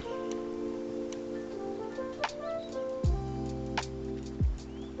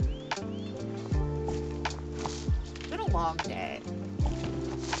 It's been a long day.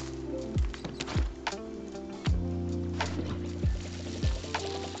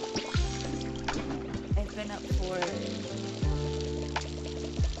 I've been up for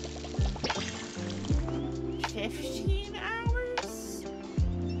 15 hours?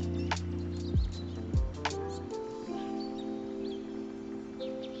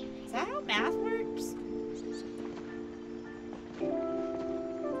 Is that how math works?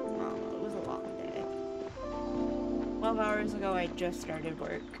 Oh, it was a long day. 12 hours ago, I just started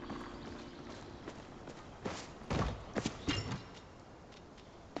work.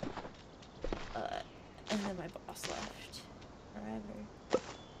 And then my boss left. Forever.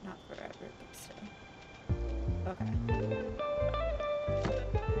 Not forever, but still. Okay.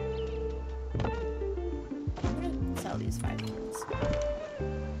 I'm gonna sell these 5 cards.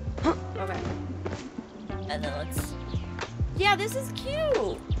 Okay. And then let's... Yeah, this is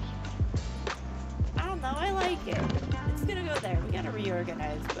cute! I don't know, I like it. It's gonna go there. We gotta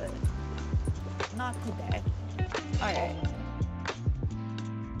reorganize, but... not today. Alright.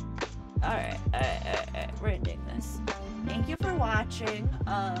 Alright. We're ending this. Thank you for watching.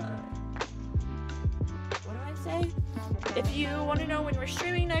 What do I say? If you want to know when we're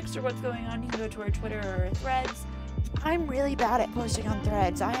streaming next or what's going on, you can go to our Twitter or our Threads. I'm really bad at posting on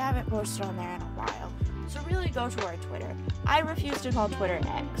Threads. I haven't posted on there in a while. So really go to our Twitter. I refuse to call Twitter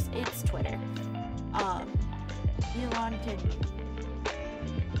X. It's Twitter. Elon can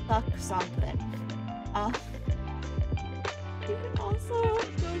fuck something. You can also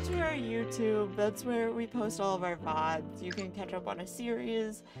go to our YouTube. That's where we post all of our VODs. You can catch up on a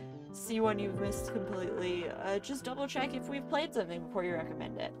series, see one you've missed completely. Just double check if we've played something before you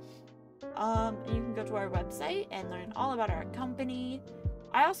recommend it. You can go to our website and learn all about our company.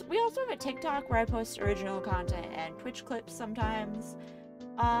 We also have a TikTok where I post original content and Twitch clips sometimes.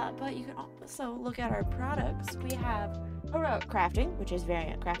 But you can also look at our products. We have Heroic Crafting, which is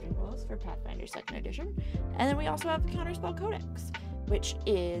variant crafting rules for Pathfinder 2nd Edition. And then we also have Counterspell Codex, which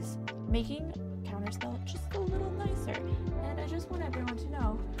is making Counterspell just a little nicer. And I just want everyone to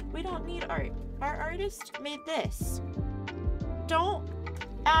know, we don't need art. Our artist made this. Don't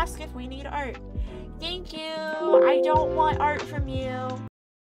ask if we need art. Thank you. I don't want art from you.